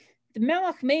words, the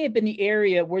Melach may have been the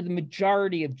area where the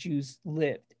majority of Jews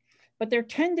lived, but there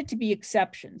tended to be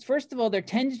exceptions. First of all, there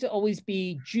tended to always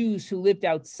be Jews who lived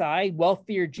outside,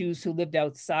 wealthier Jews who lived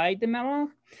outside the Melach.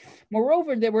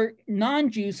 Moreover, there were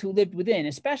non-Jews who lived within,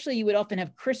 especially you would often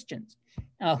have Christians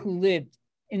who lived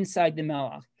inside the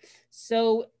Melach.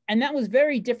 So, and that was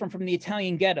very different from the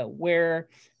Italian Ghetto, where,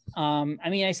 I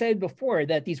mean, I said before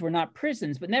that these were not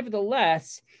prisons, but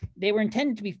nevertheless, they were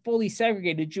intended to be fully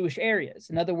segregated Jewish areas.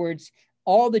 In other words,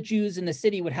 all the Jews in the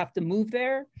city would have to move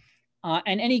there,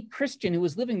 and any Christian who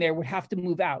was living there would have to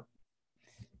move out.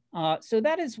 So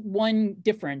that is one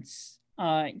difference,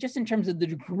 just in terms of the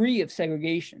degree of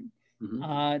segregation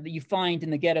that you find in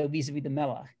the Ghetto vis-a-vis the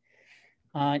Melach.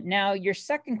 Now, your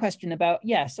second question about,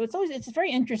 so it's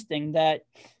very interesting that,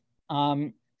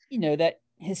 that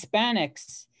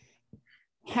Hispanics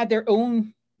had their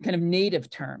own kind of native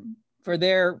term for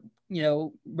their,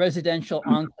 residential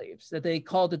enclaves, that they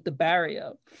called it the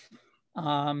barrio.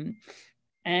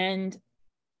 And,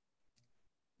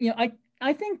 I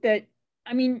think that,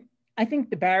 I think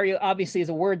the barrio obviously is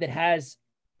a word that has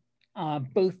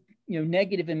both,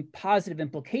 negative and positive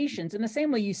implications in the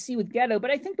same way you see with Ghetto, but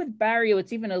I think with barrio,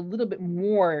 it's even a little bit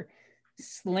more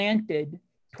slanted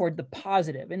toward the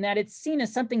positive, in that it's seen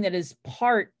as something that is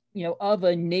part, of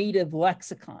a native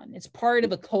lexicon. It's part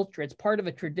of a culture, it's part of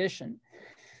a tradition.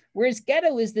 Whereas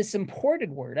Ghetto is this imported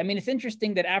word. I mean, it's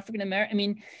interesting that African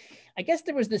American, I guess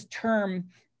there was this term,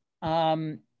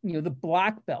 the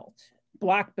black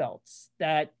belts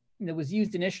that was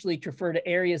used initially to refer to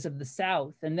areas of the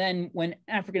South. And then when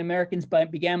African Americans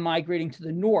began migrating to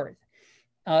the North,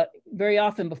 very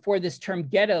often before this term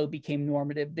Ghetto became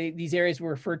normative, these areas were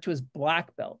referred to as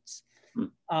black belts.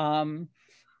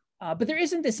 But there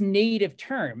isn't this native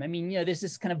term. There's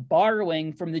this kind of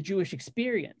borrowing from the Jewish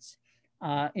experience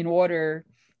in order,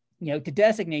 to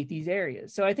designate these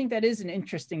areas. So I think that is an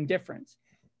interesting difference.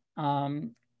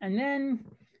 And then,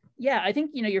 I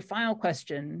think, your final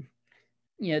question,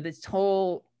 this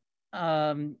whole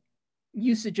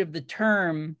usage of the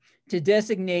term to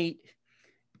designate,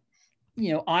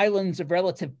 islands of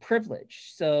relative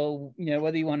privilege. So,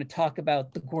 whether you want to talk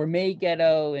about the gourmet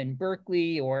ghetto in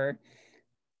Berkeley or,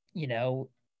 the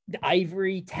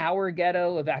ivory tower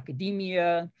ghetto of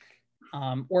academia,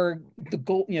 or the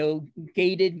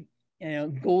gated,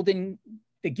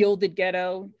 the gilded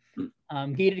ghetto,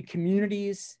 gated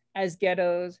communities as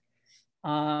ghettos.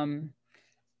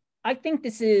 I think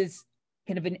this is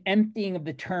kind of an emptying of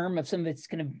the term of some of its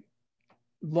kind of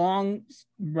long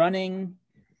running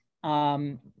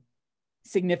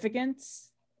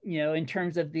significance, in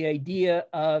terms of the idea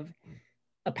of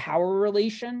a power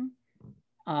relation,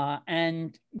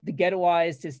 and the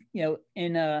ghettoized is,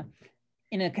 in a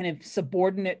kind of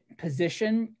subordinate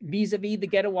position vis-a-vis the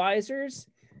ghettoizers.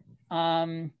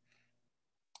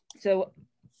 So,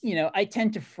 I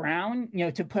tend to frown,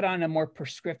 to put on a more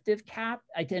prescriptive cap.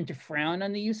 I tend to frown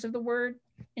on the use of the word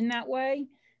in that way.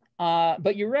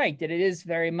 But you're right that it is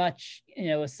very much,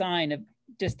 a sign of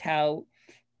just how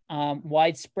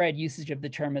widespread usage of the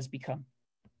term has become.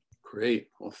 Great.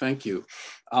 Well, thank you.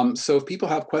 So if people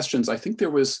have questions, I think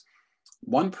there was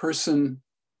one person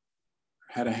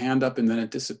had a hand up and then it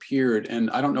disappeared.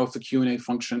 And I don't know if the Q&A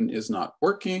function is not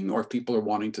working or if people are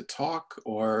wanting to talk,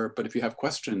 but if you have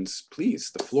questions,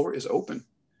 please, the floor is open.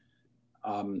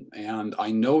 And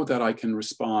I know that I can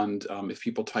respond if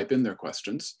people type in their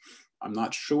questions. I'm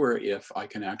not sure if I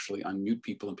can actually unmute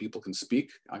people and people can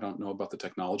speak. I don't know about the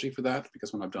technology for that,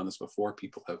 because when I've done this before,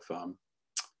 people have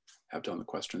done the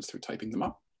questions through typing them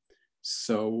up.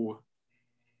 So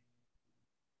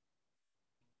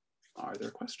are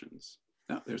there questions?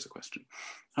 No, there's a question.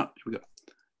 Here we go.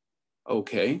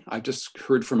 Okay, I just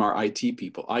heard from our IT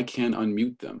people. I can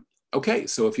unmute them. Okay,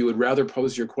 so if you would rather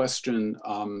pose your question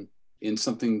in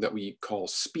something that we call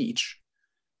speech,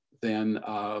 then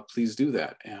please do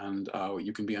that, and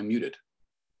you can be unmuted.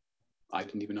 I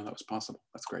didn't even know that was possible.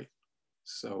 That's great.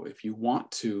 So if you want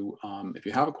to, if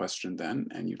you have a question then,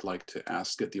 and you'd like to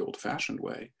ask it the old-fashioned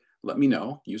way, let me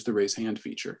know. Use the raise hand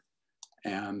feature,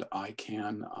 and I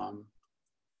can,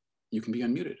 you can be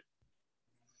unmuted.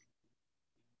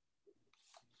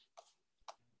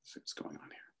 See what's going on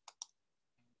here.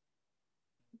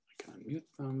 I can unmute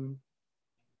them,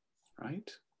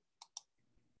 right?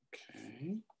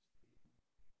 Okay.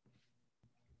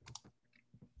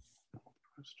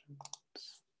 Questions.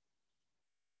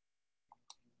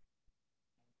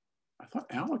 I thought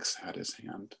Alex had his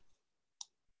hand.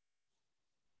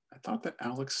 I thought that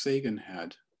Alex Sagan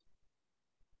had.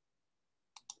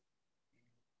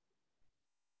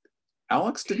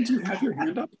 Alex, didn't you have your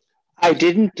hand up? I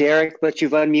didn't, Derek, but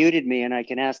you've unmuted me and I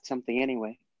can ask something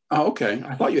anyway. Oh, okay.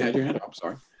 I thought you had your hand up.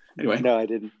 Sorry. Anyway. No, I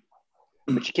didn't.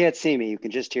 But you can't see me. You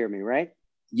can just hear me, right?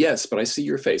 Yes, but I see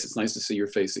your face. It's nice to see your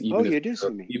face. Even you do see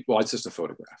me. Well, it's just a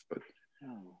photograph, but.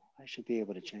 Oh, I should be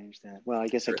able to change that. Well, I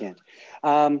guess sure. I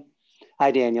can't.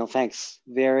 Hi, Daniel. Thanks.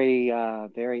 Very,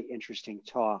 very interesting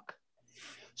talk.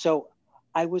 So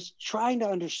I was trying to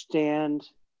understand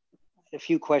a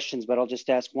few questions, but I'll just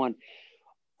ask one.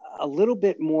 A little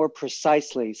bit more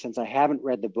precisely, since I haven't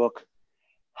read the book,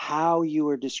 how you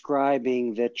were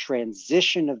describing the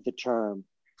transition of the term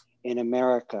in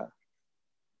America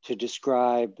to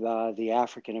describe the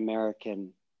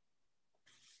African-American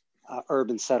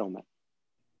urban settlement.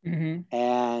 Mm-hmm.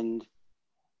 And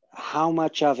how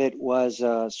much of it was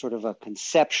sort of a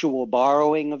conceptual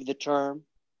borrowing of the term,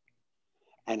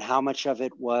 and how much of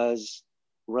it was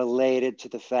related to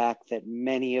the fact that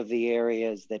many of the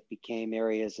areas that became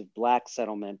areas of Black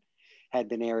settlement had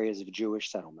been areas of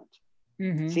Jewish settlement.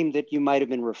 Mm-hmm. It seemed that you might have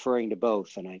been referring to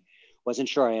both, and I wasn't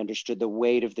sure I understood the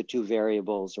weight of the two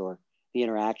variables or the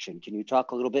interaction. Can you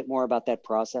talk a little bit more about that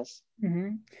process?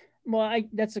 Mm-hmm. Well,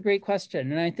 that's a great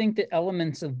question. And I think the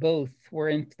elements of both were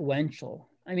influential.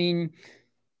 I mean,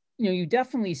 you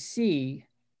definitely see,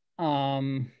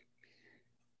 in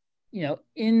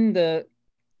the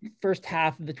first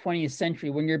half of the 20th century,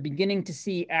 when you're beginning to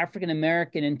see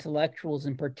African-American intellectuals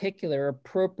in particular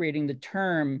appropriating the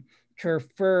term to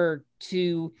refer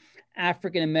to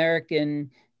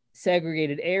African-American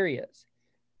segregated areas.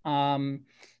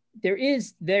 There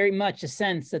is very much a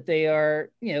sense that they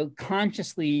are,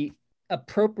 consciously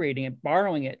appropriating it,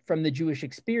 borrowing it from the Jewish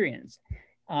experience.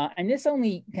 And this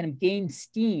only kind of gained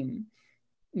steam,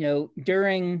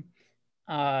 during,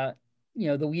 the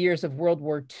years of World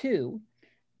War II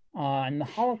and the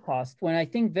Holocaust, when I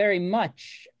think very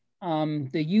much the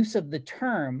use of the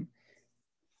term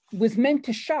was meant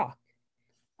to shock.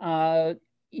 At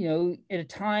a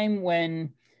time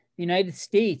when the United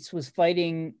States was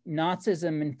fighting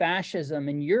Nazism and fascism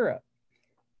in Europe,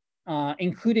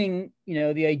 including,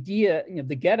 the idea of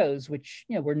the ghettos, which,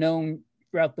 were known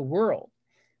throughout the world.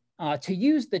 To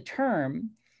use the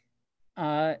term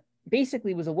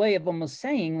basically was a way of almost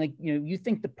saying, like, you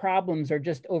think the problems are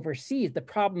just overseas, the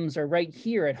problems are right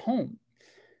here at home.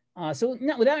 So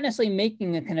without necessarily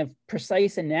making a kind of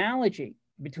precise analogy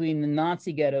between the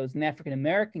Nazi ghettos and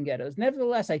African-American ghettos,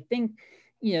 nevertheless, I think,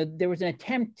 there was an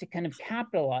attempt to kind of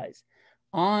capitalize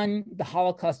on the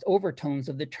Holocaust overtones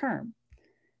of the term.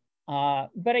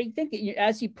 But I think,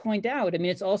 as you point out, I mean,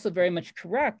 it's also very much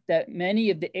correct that many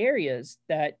of the areas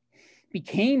that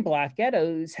became Black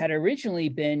ghettos had originally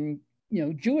been,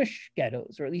 Jewish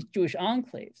ghettos, or at least Jewish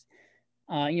enclaves.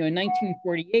 In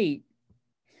 1948,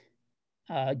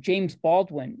 James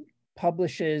Baldwin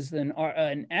publishes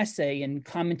an essay in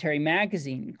Commentary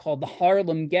magazine called The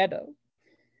Harlem Ghetto.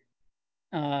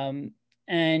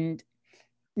 And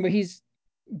where he's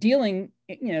dealing,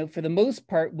 for the most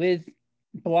part with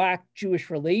Black Jewish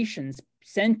relations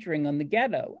centering on the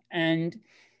ghetto. And,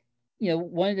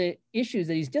 one of the issues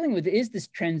that he's dealing with is this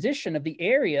transition of the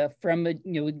area from a,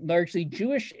 largely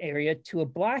Jewish area to a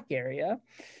Black area,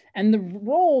 and the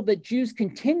role that Jews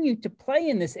continued to play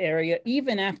in this area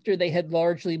even after they had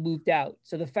largely moved out.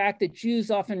 So the fact that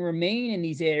Jews often remain in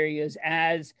these areas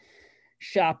as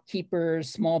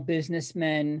shopkeepers, small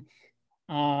businessmen,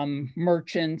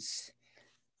 merchants,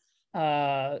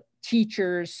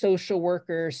 teachers, social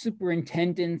workers,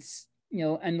 superintendents,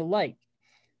 and the like.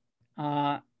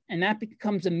 And that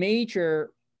becomes a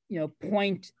major,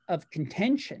 point of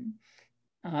contention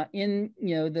in,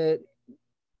 the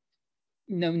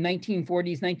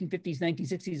 1940s, 1950s,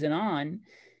 1960s, and on,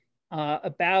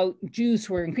 about Jews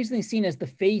who are increasingly seen as the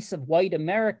face of white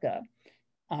America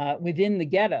within the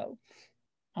ghetto,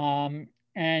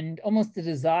 and almost the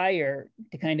desire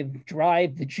to kind of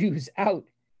drive the Jews out,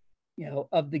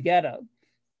 of the ghetto.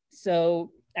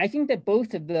 So I think that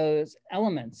both of those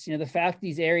elements, the fact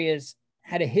these areas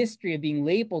had a history of being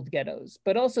labeled ghettos,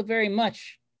 but also very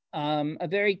much a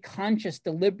very conscious,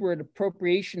 deliberate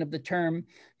appropriation of the term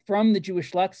from the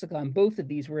Jewish lexicon, both of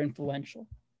these were influential.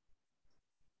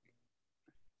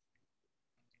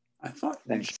 I thought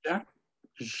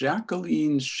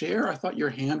Jacqueline Scher, I thought your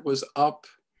hand was up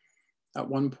at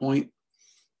one point.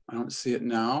 I don't see it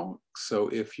now. So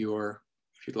if you'd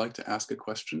like to ask a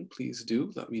question, please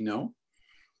do let me know.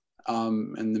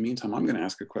 In the meantime, I'm going to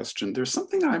ask a question. There's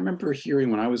something I remember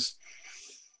hearing when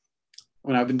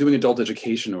I've been doing adult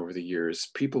education over the years.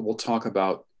 People will talk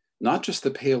about not just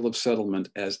the Pale of Settlement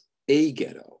as a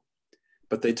ghetto,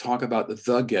 but they talk about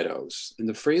the ghettos. And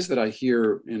the phrase that I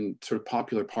hear in sort of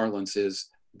popular parlance is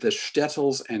the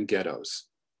shtetls and ghettos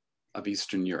of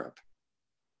Eastern Europe.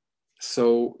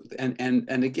 So, and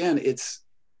again, it's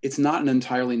not an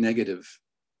entirely negative,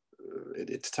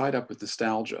 it's tied up with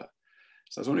nostalgia.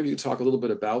 So I was wondering if you could talk a little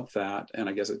bit about that. And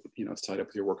I guess it's tied up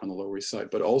with your work on the Lower East Side,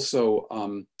 but also,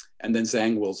 and then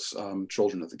Zangwill's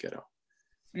Children of the Ghetto.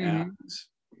 And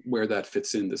where that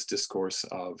fits in this discourse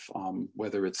of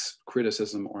whether it's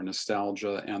criticism or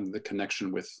nostalgia and the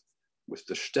connection with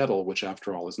the shtetl, which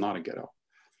after all is not a ghetto.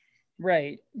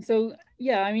 Right. So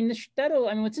yeah, I mean, the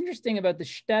shtetl, what's interesting about the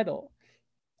shtetl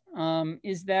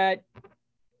is that,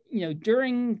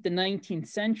 during the 19th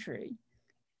century,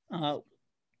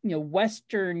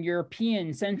 Western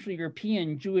European, Central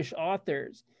European Jewish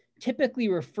authors typically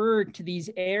referred to these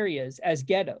areas as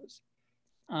ghettos.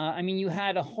 You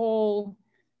had a whole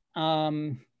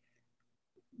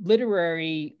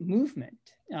literary movement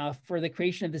for the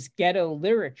creation of this ghetto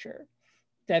literature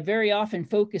that very often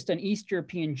focused on East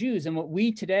European Jews and what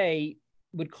we today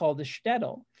would call the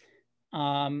shtetl.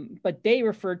 But they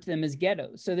referred to them as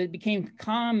ghettos. So that it became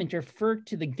common to refer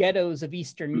to the ghettos of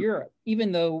Eastern Europe,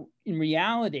 even though in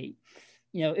reality,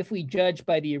 if we judge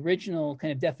by the original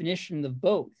kind of definition of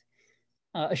both,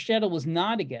 a shtetl was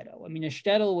not a ghetto. A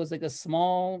shtetl was like a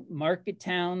small market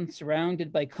town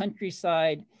surrounded by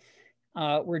countryside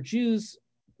where Jews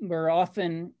were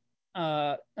often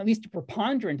at least a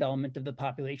preponderant element of the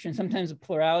population, sometimes a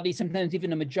plurality, sometimes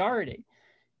even a majority.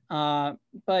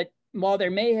 But while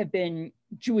there may have been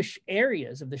Jewish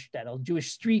areas of the shtetl,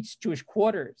 Jewish streets, Jewish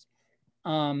quarters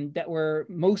that were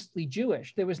mostly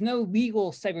Jewish, there was no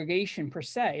legal segregation per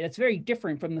se. That's very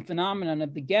different from the phenomenon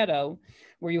of the ghetto,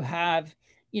 where you have,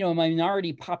 a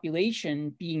minority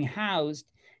population being housed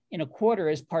in a quarter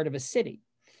as part of a city.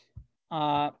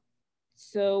 It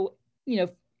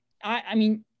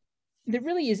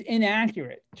really is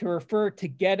inaccurate to refer to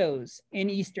ghettos in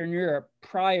Eastern Europe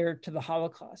prior to the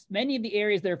Holocaust. Many of the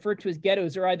areas that are referred to as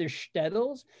ghettos are either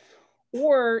shtetls,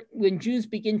 or when Jews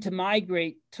begin to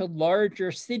migrate to larger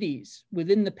cities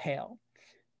within the Pale,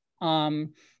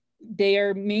 they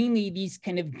are mainly these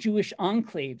kind of Jewish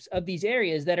enclaves of these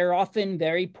areas that are often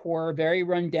very poor, very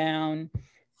run down.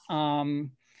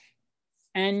 And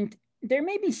there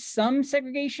may be some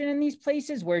segregation in these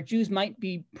places where Jews might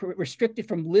be restricted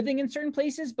from living in certain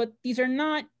places, but these are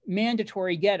not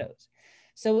mandatory ghettos.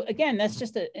 So again, that's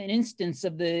just an instance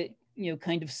of the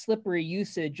kind of slippery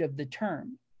usage of the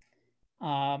term.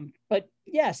 But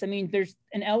yes, there's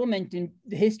an element in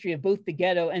the history of both the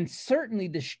ghetto and certainly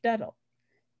the shtetl.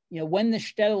 When the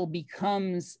shtetl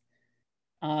becomes,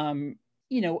 a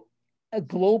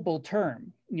global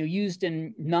term, used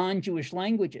in non-Jewish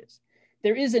languages,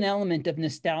 there is an element of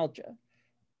nostalgia.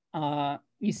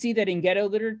 You see that in ghetto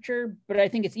literature, but I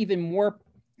think it's even more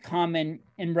common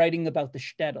in writing about the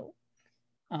shtetl,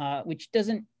 which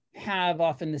doesn't have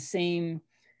often the same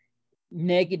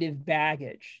negative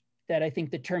baggage that I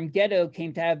think the term ghetto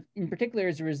came to have, in particular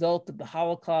as a result of the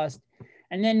Holocaust,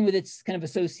 and then with its kind of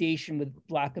association with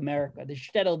Black America. The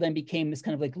shtetl then became this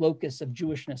kind of like locus of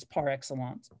Jewishness par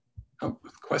excellence. Oh,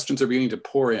 questions are beginning to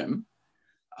pour in.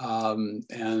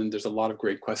 And there's a lot of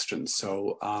great questions.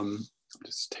 So I'll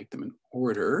just take them in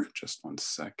order. Just one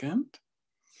second.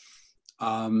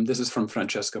 This is from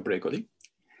Francesca Bregoli.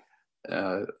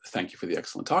 Thank you for the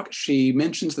excellent talk. She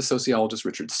mentions the sociologist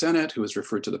Richard Sennett, who has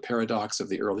referred to the paradox of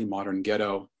the early modern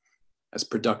ghetto as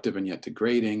productive and yet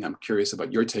degrading. I'm curious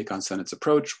about your take on Sennett's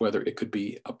approach, whether it could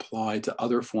be applied to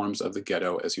other forms of the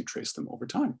ghetto as you trace them over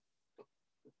time.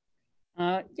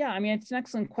 Yeah, I mean, it's an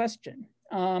excellent question.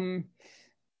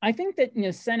 I think that, you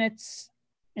know, Sennett's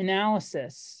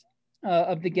analysis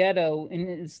of the ghetto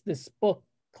in this book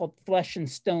called Flesh and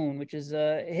Stone, which is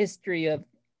a history of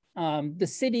the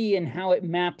city and how it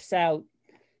maps out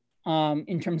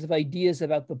in terms of ideas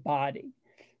about the body.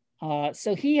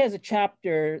 So he has a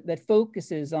chapter that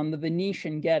focuses on the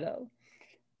Venetian ghetto.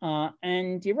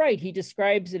 And you're right, he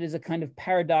describes it as a kind of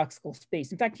paradoxical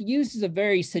space. In fact, he uses a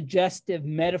very suggestive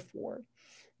metaphor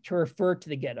to refer to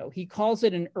the ghetto. He calls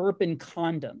it an urban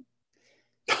condom.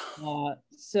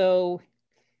 So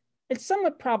it's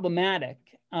somewhat problematic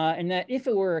in that if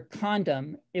it were a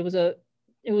condom, it was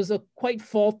a quite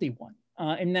faulty one.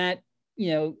 In that,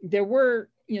 you know, there were,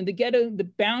 you know, the ghetto, the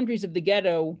boundaries of the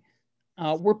ghetto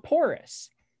were porous.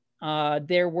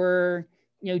 There were,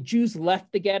 you know, Jews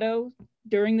left the ghetto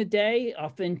during the day,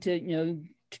 often to, you know,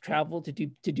 to travel to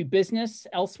do business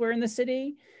elsewhere in the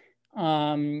city,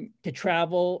 to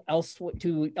travel elsewhere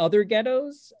to other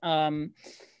ghettos,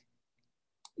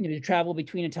 you know, to travel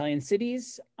between Italian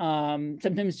cities,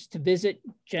 sometimes to visit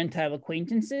Gentile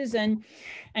acquaintances, and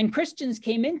Christians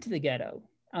came into the ghetto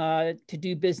to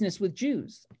do business with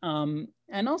Jews,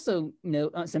 and also, you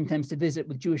know, sometimes to visit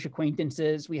with Jewish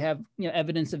acquaintances. We have, you know,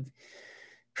 evidence of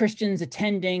Christians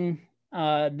attending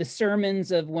the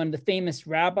sermons of one of the famous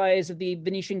rabbis of the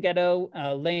Venetian ghetto,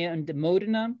 Leon de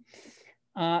Modena.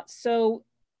 So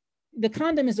the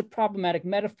condom is a problematic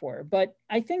metaphor, but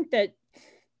I think that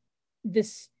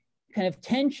this kind of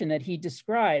tension that he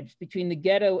describes between the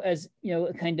ghetto as, you know,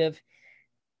 a kind of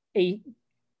a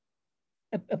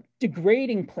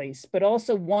degrading place, but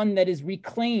also one that is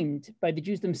reclaimed by the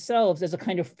Jews themselves as a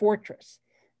kind of fortress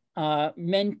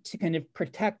meant to kind of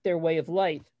protect their way of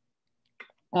life,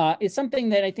 is something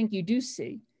that I think you do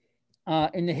see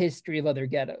in the history of other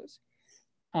ghettos.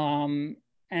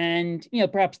 And, you know,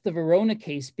 perhaps the Verona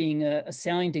case being a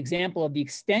salient example of the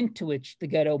extent to which the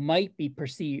ghetto might be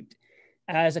perceived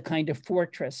as a kind of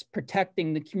fortress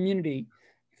protecting the community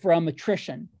from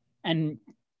attrition and,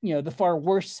 you know, the far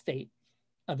worse fate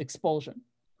of expulsion.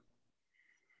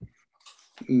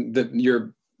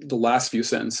 The last few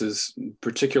sentences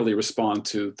particularly respond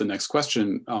to the next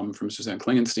question from Suzanne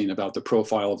Klingenstein about the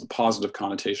profile of the positive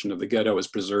connotation of the ghetto as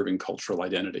preserving cultural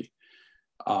identity.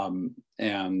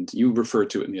 And you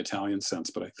referred to it in the Italian sense,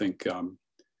 but I think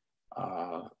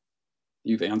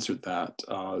you've answered that.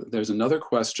 There's another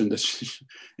question that's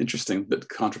interesting, but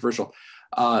controversial.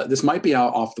 This might be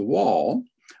out off the wall,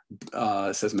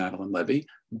 says Madeline Levy,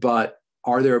 but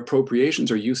are there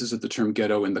appropriations or uses of the term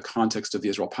ghetto in the context of the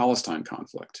Israel-Palestine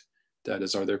conflict? That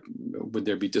is, would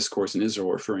there be discourse in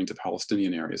Israel referring to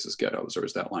Palestinian areas as ghettos, or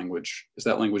is that language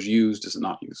used? Is it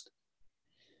not used?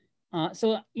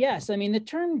 So yes, I mean, the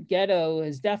term ghetto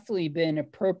has definitely been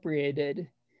appropriated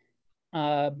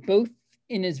both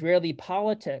in Israeli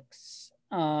politics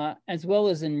as well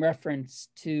as in reference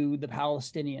to the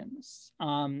Palestinians.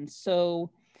 So,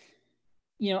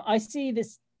 you know, I see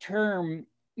this term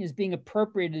is being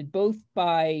appropriated both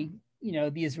by, you know,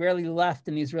 the Israeli left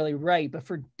and the Israeli right, but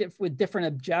with different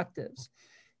objectives.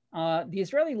 The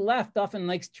Israeli left often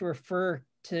likes to refer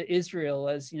to Israel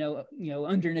as, you know,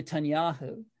 under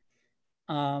Netanyahu,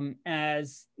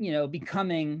 as, you know,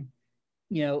 becoming,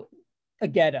 you know, a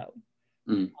ghetto.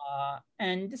 Mm.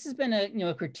 And this has been a, you know,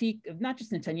 a critique of not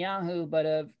just Netanyahu, but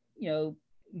of, you know,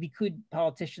 Likud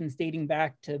politicians dating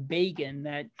back to Begin,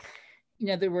 that, in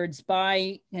other words,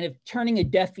 by kind of turning a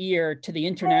deaf ear to the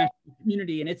international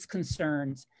community and its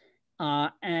concerns,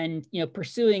 and, you know,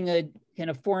 pursuing a kind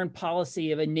of foreign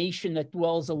policy of a nation that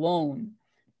dwells alone,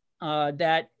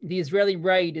 that the Israeli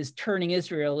right is turning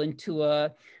Israel into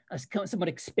a somewhat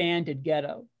expanded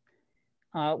ghetto.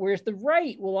 Whereas the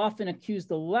right will often accuse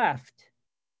the left,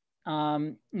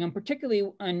 you know, particularly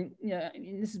on, you know,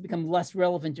 this has become less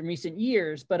relevant in recent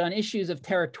years, but on issues of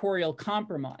territorial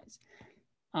compromise.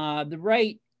 The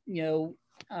right, you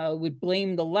know, would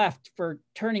blame the left for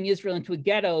turning Israel into a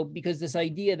ghetto because this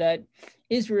idea that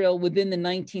Israel within the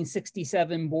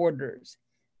 1967 borders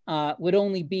would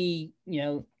only be,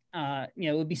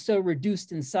 would be so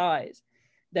reduced in size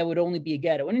that would only be a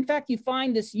ghetto. And in fact, you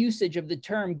find this usage of the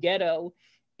term ghetto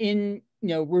in, you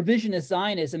know, revisionist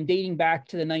Zionism dating back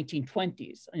to the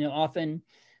 1920s, you know, often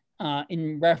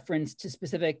in reference to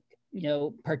specific, you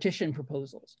know, partition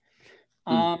proposals.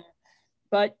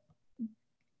 But,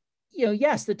 you know,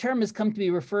 yes, the term has come to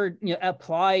be referred, you know,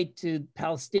 applied to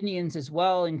Palestinians as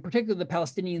well, in particular the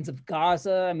Palestinians of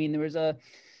Gaza. I mean, there was a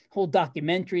whole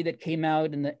documentary that came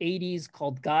out in the 80s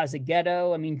called Gaza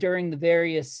Ghetto. I mean, during the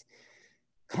various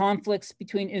conflicts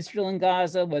between Israel and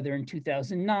Gaza, whether in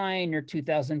 2009 or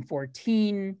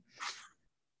 2014,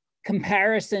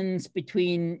 comparisons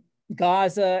between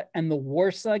Gaza and the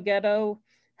Warsaw Ghetto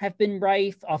have been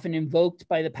rife, often invoked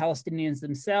by the Palestinians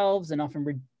themselves and often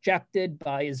rejected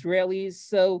by Israelis.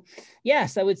 So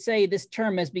yes, I would say this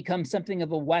term has become something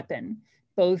of a weapon,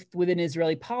 both within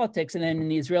Israeli politics and then in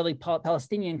the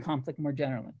Israeli-Palestinian conflict more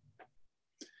generally.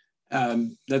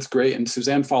 That's great. And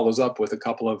Suzanne follows up with a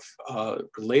couple of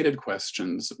related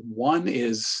questions. One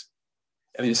is,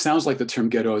 I mean, it sounds like the term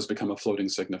ghetto has become a floating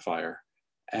signifier.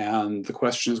 And the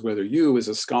question is whether you, as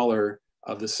a scholar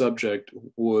of the subject,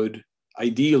 would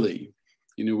ideally,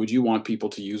 would you want people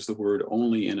to use the word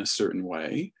only in a certain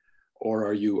way? Or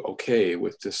are you okay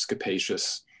with this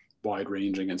capacious,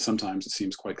 wide-ranging, and sometimes it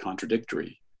seems quite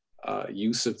contradictory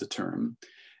use of the term?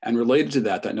 And related to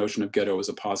that, that notion of ghetto as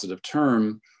a positive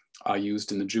term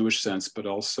used in the Jewish sense, but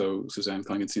also Suzanne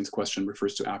Klingenstein's question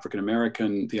refers to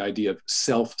African-American, the idea of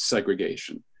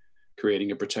self-segregation,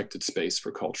 creating a protected space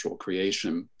for cultural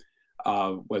creation,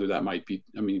 whether that might be,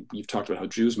 I mean, you've talked about how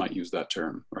Jews might use that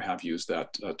term or have used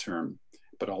that term,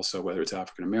 but also whether it's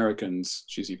African-Americans.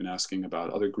 She's even asking about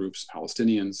other groups,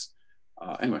 Palestinians.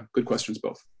 Anyway, good questions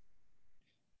both.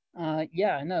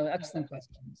 Yeah, no, excellent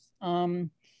questions.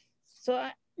 I'm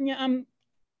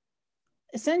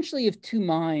essentially of two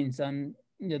minds on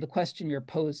the question you're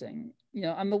posing.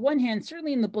 On the one hand,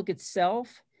 certainly in the book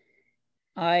itself,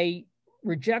 I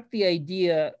reject the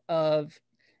idea of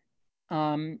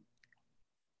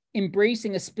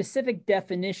embracing a specific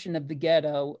definition of the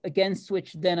ghetto against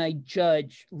which then I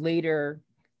judge later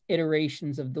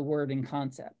iterations of the word and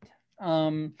concept.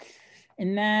 And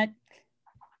that,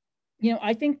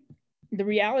 I think the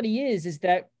reality is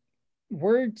that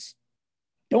words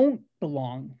don't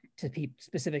belong to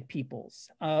specific peoples.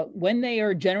 When they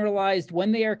are generalized,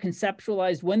 when they are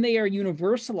conceptualized, when they are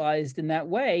universalized in that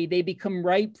way, they become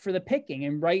ripe for the picking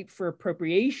and ripe for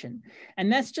appropriation.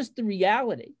 And that's just the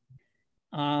reality.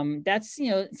 That's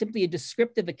simply a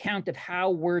descriptive account of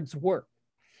how words work.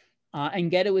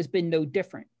 And ghetto has been no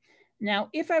different. Now,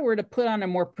 if I were to put on a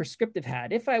more prescriptive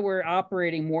hat, if I were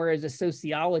operating more as a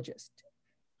sociologist,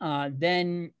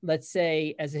 then let's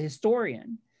say as a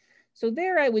historian, so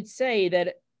there I would say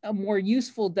that a more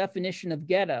useful definition of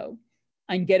ghetto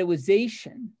and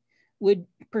ghettoization would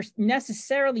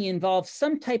necessarily involve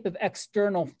some type of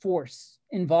external force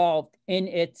involved in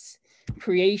its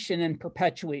creation and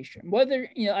perpetuation. Whether,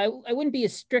 I wouldn't be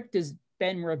as strict as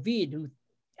Ben Ravid, who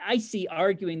I see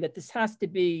arguing that this has to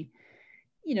be,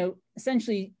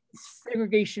 essentially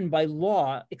segregation by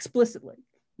law explicitly,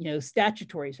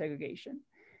 statutory segregation.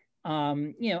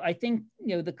 I think,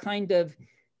 the kind of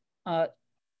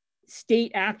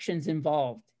state actions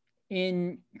involved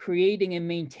in creating and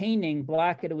maintaining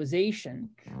Black ghettoization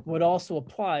would also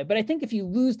apply. But I think if you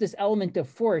lose this element of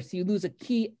force, you lose a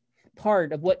key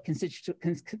part of what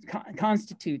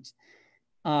constitutes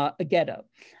a ghetto.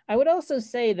 I would also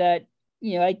say that,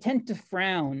 I tend to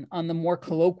frown on the more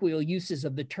colloquial uses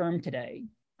of the term today.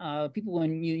 People,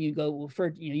 when you go refer,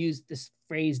 use this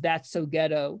phrase, "that's so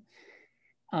ghetto."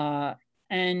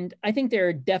 And I think there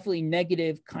are definitely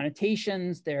negative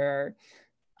connotations. There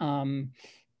are,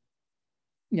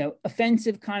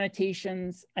 offensive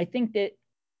connotations. I think that,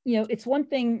 it's one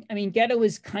thing, I mean, ghetto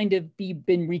has kind of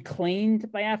been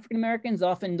reclaimed by African Americans,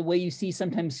 often the way you see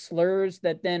sometimes slurs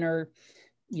that then are,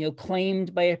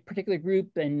 claimed by a particular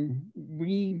group and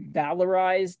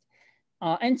revalorized.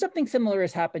 And something similar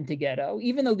has happened to ghetto,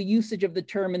 even though the usage of the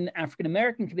term in the African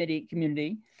American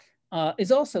community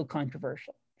is also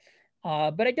controversial.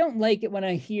 But I don't like it when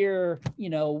I hear,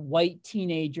 white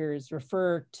teenagers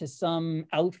refer to some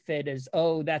outfit as,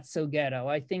 "oh, that's so ghetto."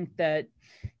 I think that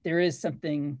there is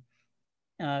something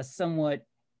somewhat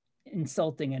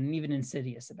insulting and even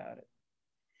insidious about it.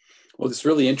 Well, it's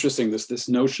really interesting, this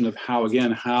notion of how a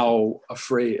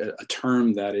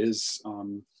term that is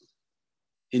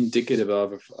indicative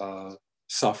of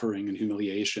suffering and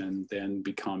humiliation then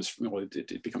becomes,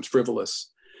 it becomes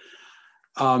frivolous.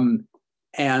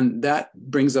 And that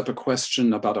brings up a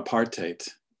question about apartheid.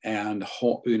 And, I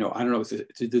don't know,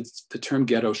 did the term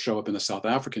ghetto show up in the South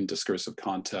African discursive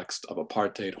context of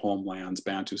apartheid, homelands,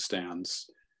 Bantustans?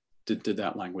 Did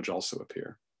that language also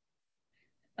appear?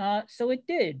 So it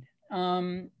did.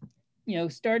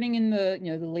 Starting in the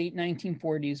late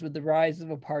 1940s with the rise of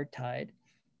apartheid,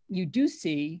 you do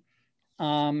see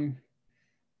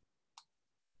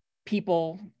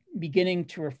people beginning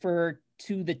to refer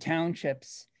to the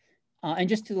townships and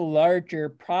just to the larger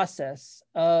process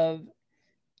of,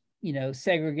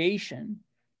 segregation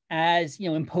as,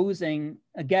 imposing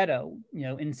a ghetto,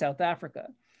 in South Africa.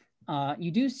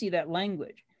 You do see that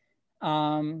language.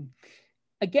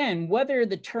 Again, whether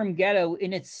the term ghetto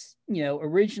in its,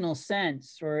 original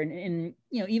sense, or in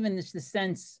even the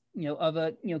sense, of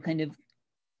a, kind of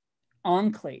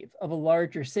enclave of a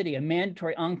larger city, a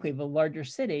mandatory enclave of a larger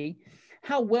city,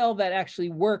 how well that actually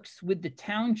works with the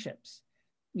townships,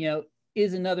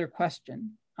 is another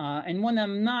question, and one that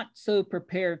I'm not so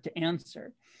prepared to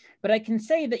answer. But I can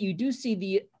say that you do see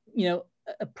the,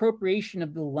 appropriation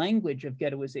of the language of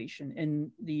ghettoization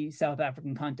in the South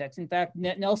African context. In fact,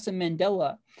 Nelson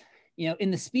Mandela,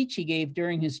 in the speech he gave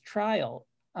during his trial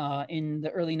in the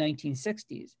early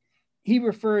 1960s, he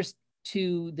refers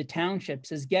to the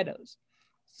townships as ghettos.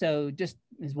 So just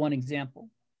as one example.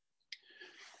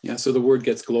 Yeah, so the word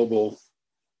gets global,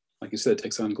 like you said,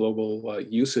 takes on global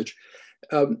usage.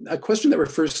 A question that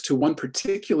refers to one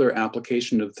particular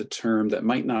application of the term that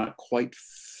might not quite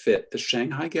fit, the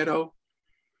Shanghai ghetto.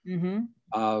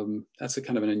 Mm-hmm. That's a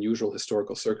kind of an unusual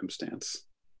historical circumstance.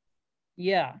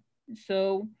 Yeah,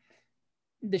 so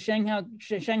the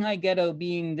Shanghai ghetto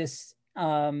being this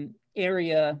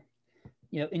area,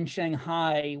 in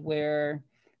Shanghai where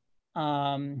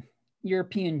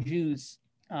European Jews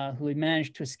who had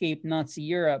managed to escape Nazi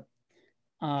Europe,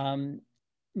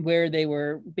 where they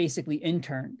were basically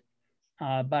interned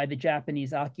by the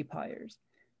Japanese occupiers.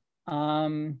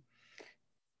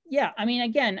 Yeah, I mean,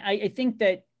 again, I think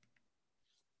that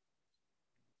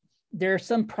there are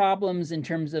some problems in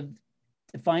terms of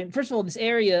defining, first of all, this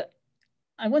area.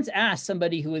 I once asked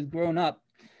somebody who had grown up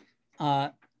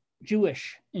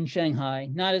Jewish in Shanghai,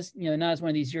 not as one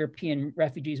of these European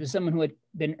refugees, but someone who had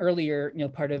been earlier,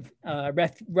 part of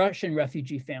Russian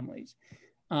refugee families,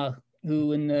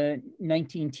 who in the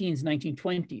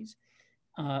 1920s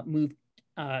moved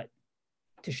to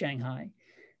Shanghai.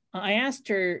 I asked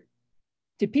her,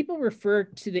 did people refer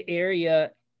to the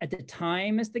area at the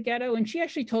time as the ghetto? And she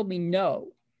actually told me no,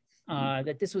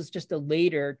 that this was just a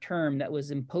later term that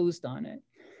was imposed on it.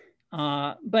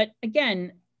 But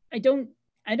again, I don't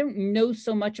know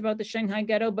so much about the Shanghai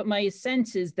ghetto, but my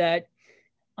sense is that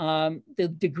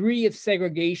the degree of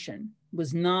segregation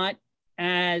was not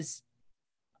as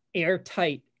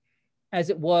airtight as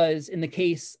it was in the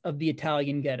case of the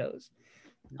Italian ghettos.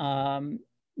 There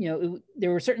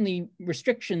were certainly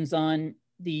restrictions on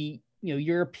the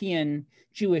European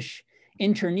Jewish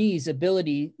internees'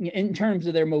 ability in terms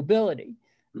of their mobility,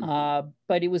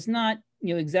 but it was not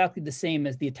exactly the same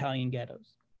as the Italian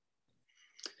ghettos.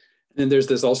 And there's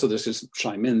just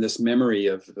chime in this memory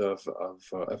of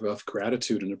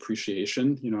gratitude and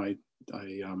appreciation.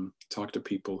 I talked to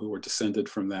people who were descended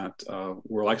from that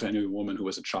world. Actually, I knew a woman who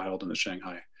was a child in the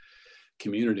Shanghai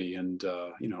community, and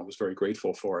I was very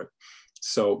grateful for it.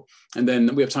 So, and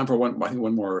then we have time for one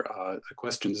more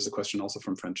question. This is a question also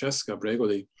from Francesca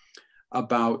Bregoli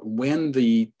about when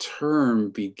the term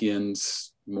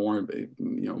begins more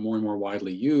and more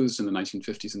widely used in the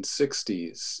 1950s and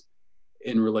 60s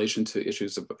in relation to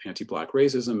issues of anti-Black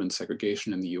racism and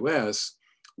segregation in the US.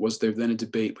 Was there then a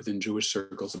debate within Jewish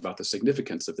circles about the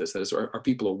significance of this? That is, are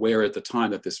people aware at the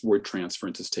time that this word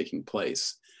transference is taking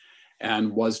place?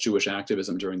 And was Jewish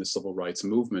activism during the civil rights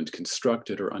movement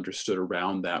constructed or understood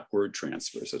around that word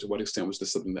transfer? So to what extent was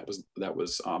this something that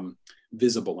was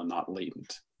visible and not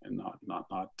latent and not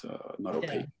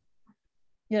opaque?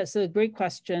 Yeah, so great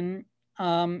question.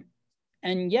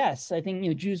 And yes, I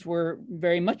think Jews were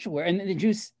very much aware, and the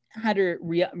Jews had a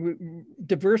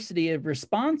diversity of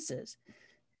responses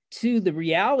to the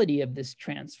reality of this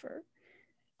transfer.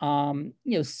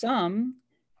 Some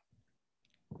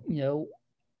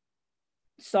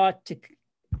sought to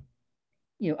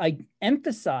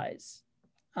emphasize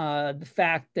the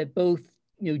fact that both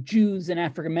Jews and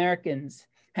African Americans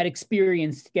had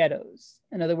experienced ghettos.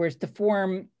 In other words, to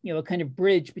form a kind of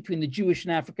bridge between the Jewish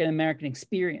and African American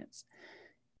experience.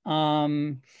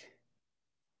 I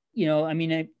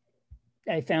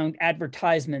found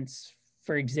advertisements,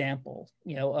 for example,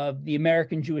 of the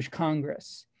American Jewish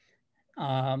Congress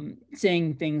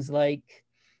saying things like,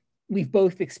 we've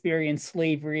both experienced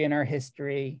slavery in our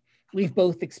history. We've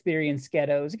both experienced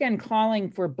ghettos. Again, calling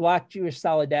for Black Jewish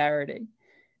solidarity.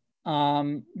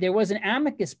 There was an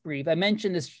amicus brief. I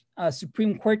mentioned this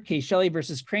Supreme Court case, Shelley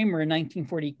versus Kramer in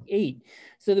 1948.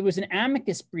 So there was an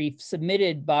amicus brief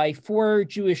submitted by 4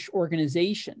 Jewish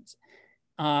organizations,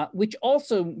 which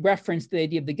also referenced the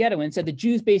idea of the ghetto and said the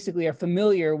Jews basically are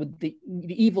familiar with the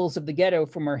evils of the ghetto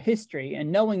from our history,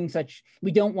 and knowing such,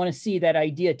 we don't want to see that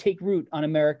idea take root on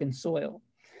American soil.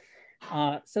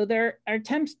 So there are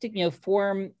attempts to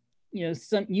form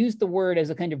use the word as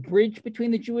a kind of bridge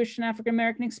between the Jewish and African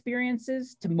American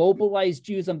experiences to mobilize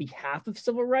Jews on behalf of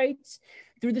civil rights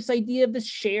through this idea of the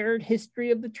shared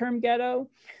history of the term ghetto.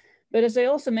 But as I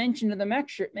also mentioned in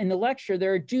the lecture,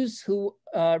 there are Jews who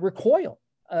recoil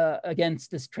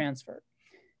against this transfer.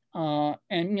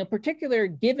 And particular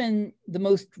given the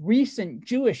most recent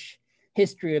Jewish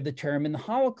history of the term in the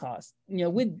Holocaust,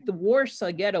 with the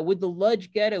Warsaw Ghetto, with the Lodz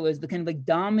Ghetto as the kind of like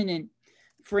dominant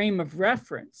frame of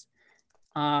reference,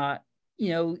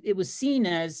 it was seen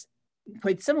as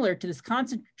quite similar to this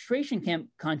concentration camp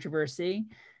controversy,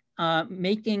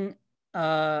 making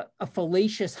a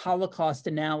fallacious Holocaust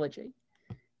analogy.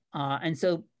 And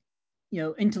so,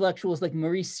 intellectuals like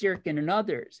Maurice Sirkin and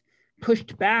others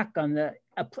pushed back on the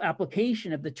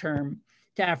application of the term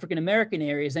to African-American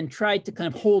areas and tried to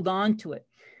kind of hold on to it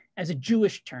as a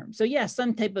Jewish term. So yeah,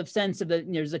 some type of sense of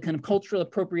there's a kind of cultural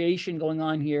appropriation going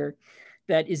on here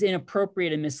that is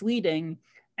inappropriate and misleading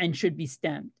and should be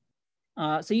stemmed.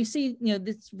 So you see,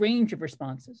 this range of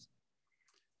responses.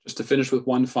 Just to finish with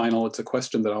one final, it's a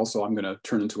question that also I'm going to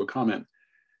turn into a comment.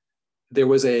 There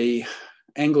was a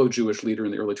Anglo-Jewish leader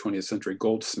in the early 20th century,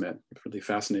 Goldsmith, a really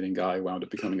fascinating guy, wound up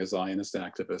becoming a Zionist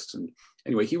activist. And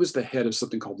anyway, he was the head of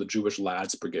something called the Jewish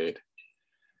Lads Brigade,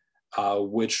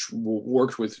 which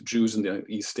worked with Jews in the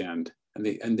East End.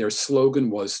 And their slogan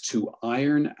was to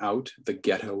iron out the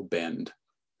ghetto bend,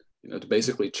 to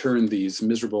basically turn these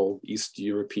miserable East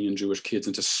European Jewish kids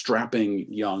into strapping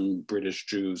young British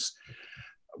Jews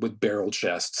with barrel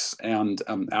chests. And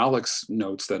Alex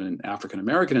notes that in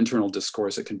African-American internal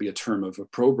discourse, it can be a term of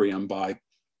opprobrium by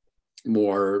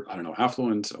more,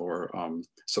 affluent or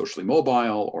socially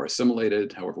mobile or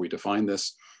assimilated, however we define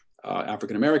this,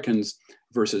 African-Americans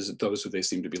versus those who they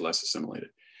seem to be less assimilated.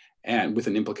 And with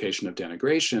an implication of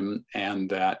denigration, and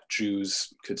that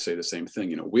Jews could say the same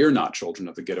thing, we're not children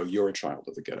of the ghetto, you're a child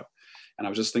of the ghetto. And I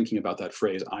was just thinking about that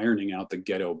phrase, ironing out the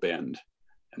ghetto bend.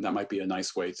 And that might be a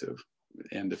nice way to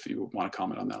end if you want to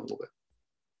comment on that a little bit.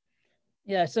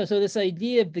 Yeah, so this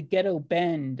idea of the ghetto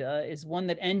bend is one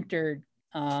that entered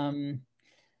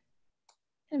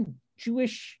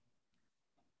Jewish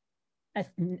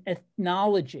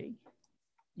ethnology,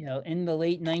 in the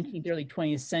late 19th, early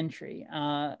 20th century.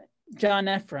 John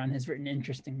Ephron has written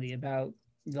interestingly about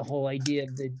the whole idea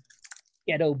of the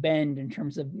ghetto bend in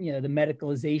terms of, the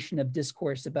medicalization of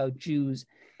discourse about Jews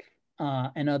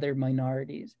and other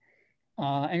minorities.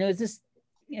 And it was this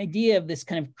idea of this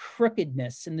kind of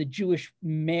crookedness in the Jewish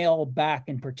male back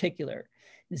in particular,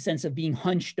 in the sense of being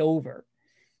hunched over,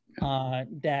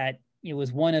 that it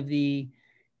was one of the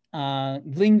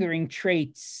lingering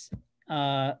traits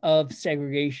of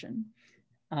segregation,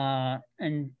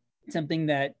 and something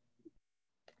that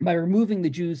by removing the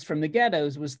Jews from the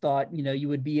ghettos was thought, you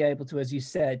would be able to, as you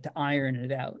said, to iron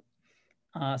it out.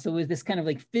 So it was this kind of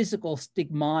like physical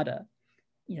stigmata,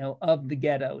 of the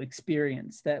ghetto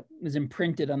experience that was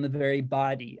imprinted on the very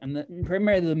body, on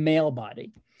primarily the male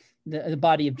body, the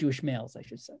body of Jewish males, I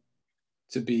should say.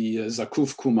 To be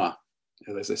zakuf kuma,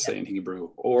 as they say in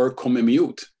Hebrew, or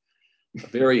komemiut.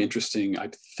 Very interesting, I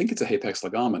think it's a hapex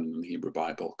legamen in the Hebrew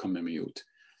Bible, komemiut,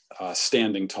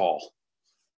 standing tall.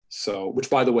 So, which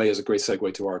by the way is a great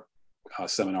segue to our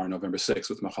seminar November 6th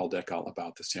with Michal Dekal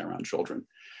about the Tehran children,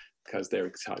 because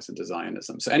they're ties into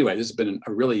Zionism. So anyway, this has been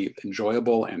a really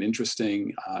enjoyable and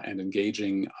interesting and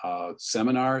engaging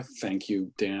seminar. Thank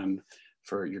you, Dan,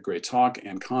 for your great talk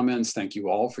and comments. Thank you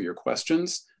all for your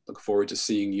questions. Look forward to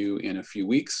seeing you in a few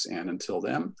weeks. And until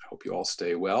then, I hope you all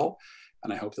stay well.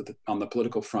 And I hope that on the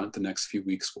political front, the next few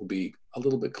weeks will be a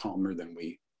little bit calmer than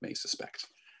we may suspect.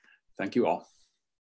 Thank you all.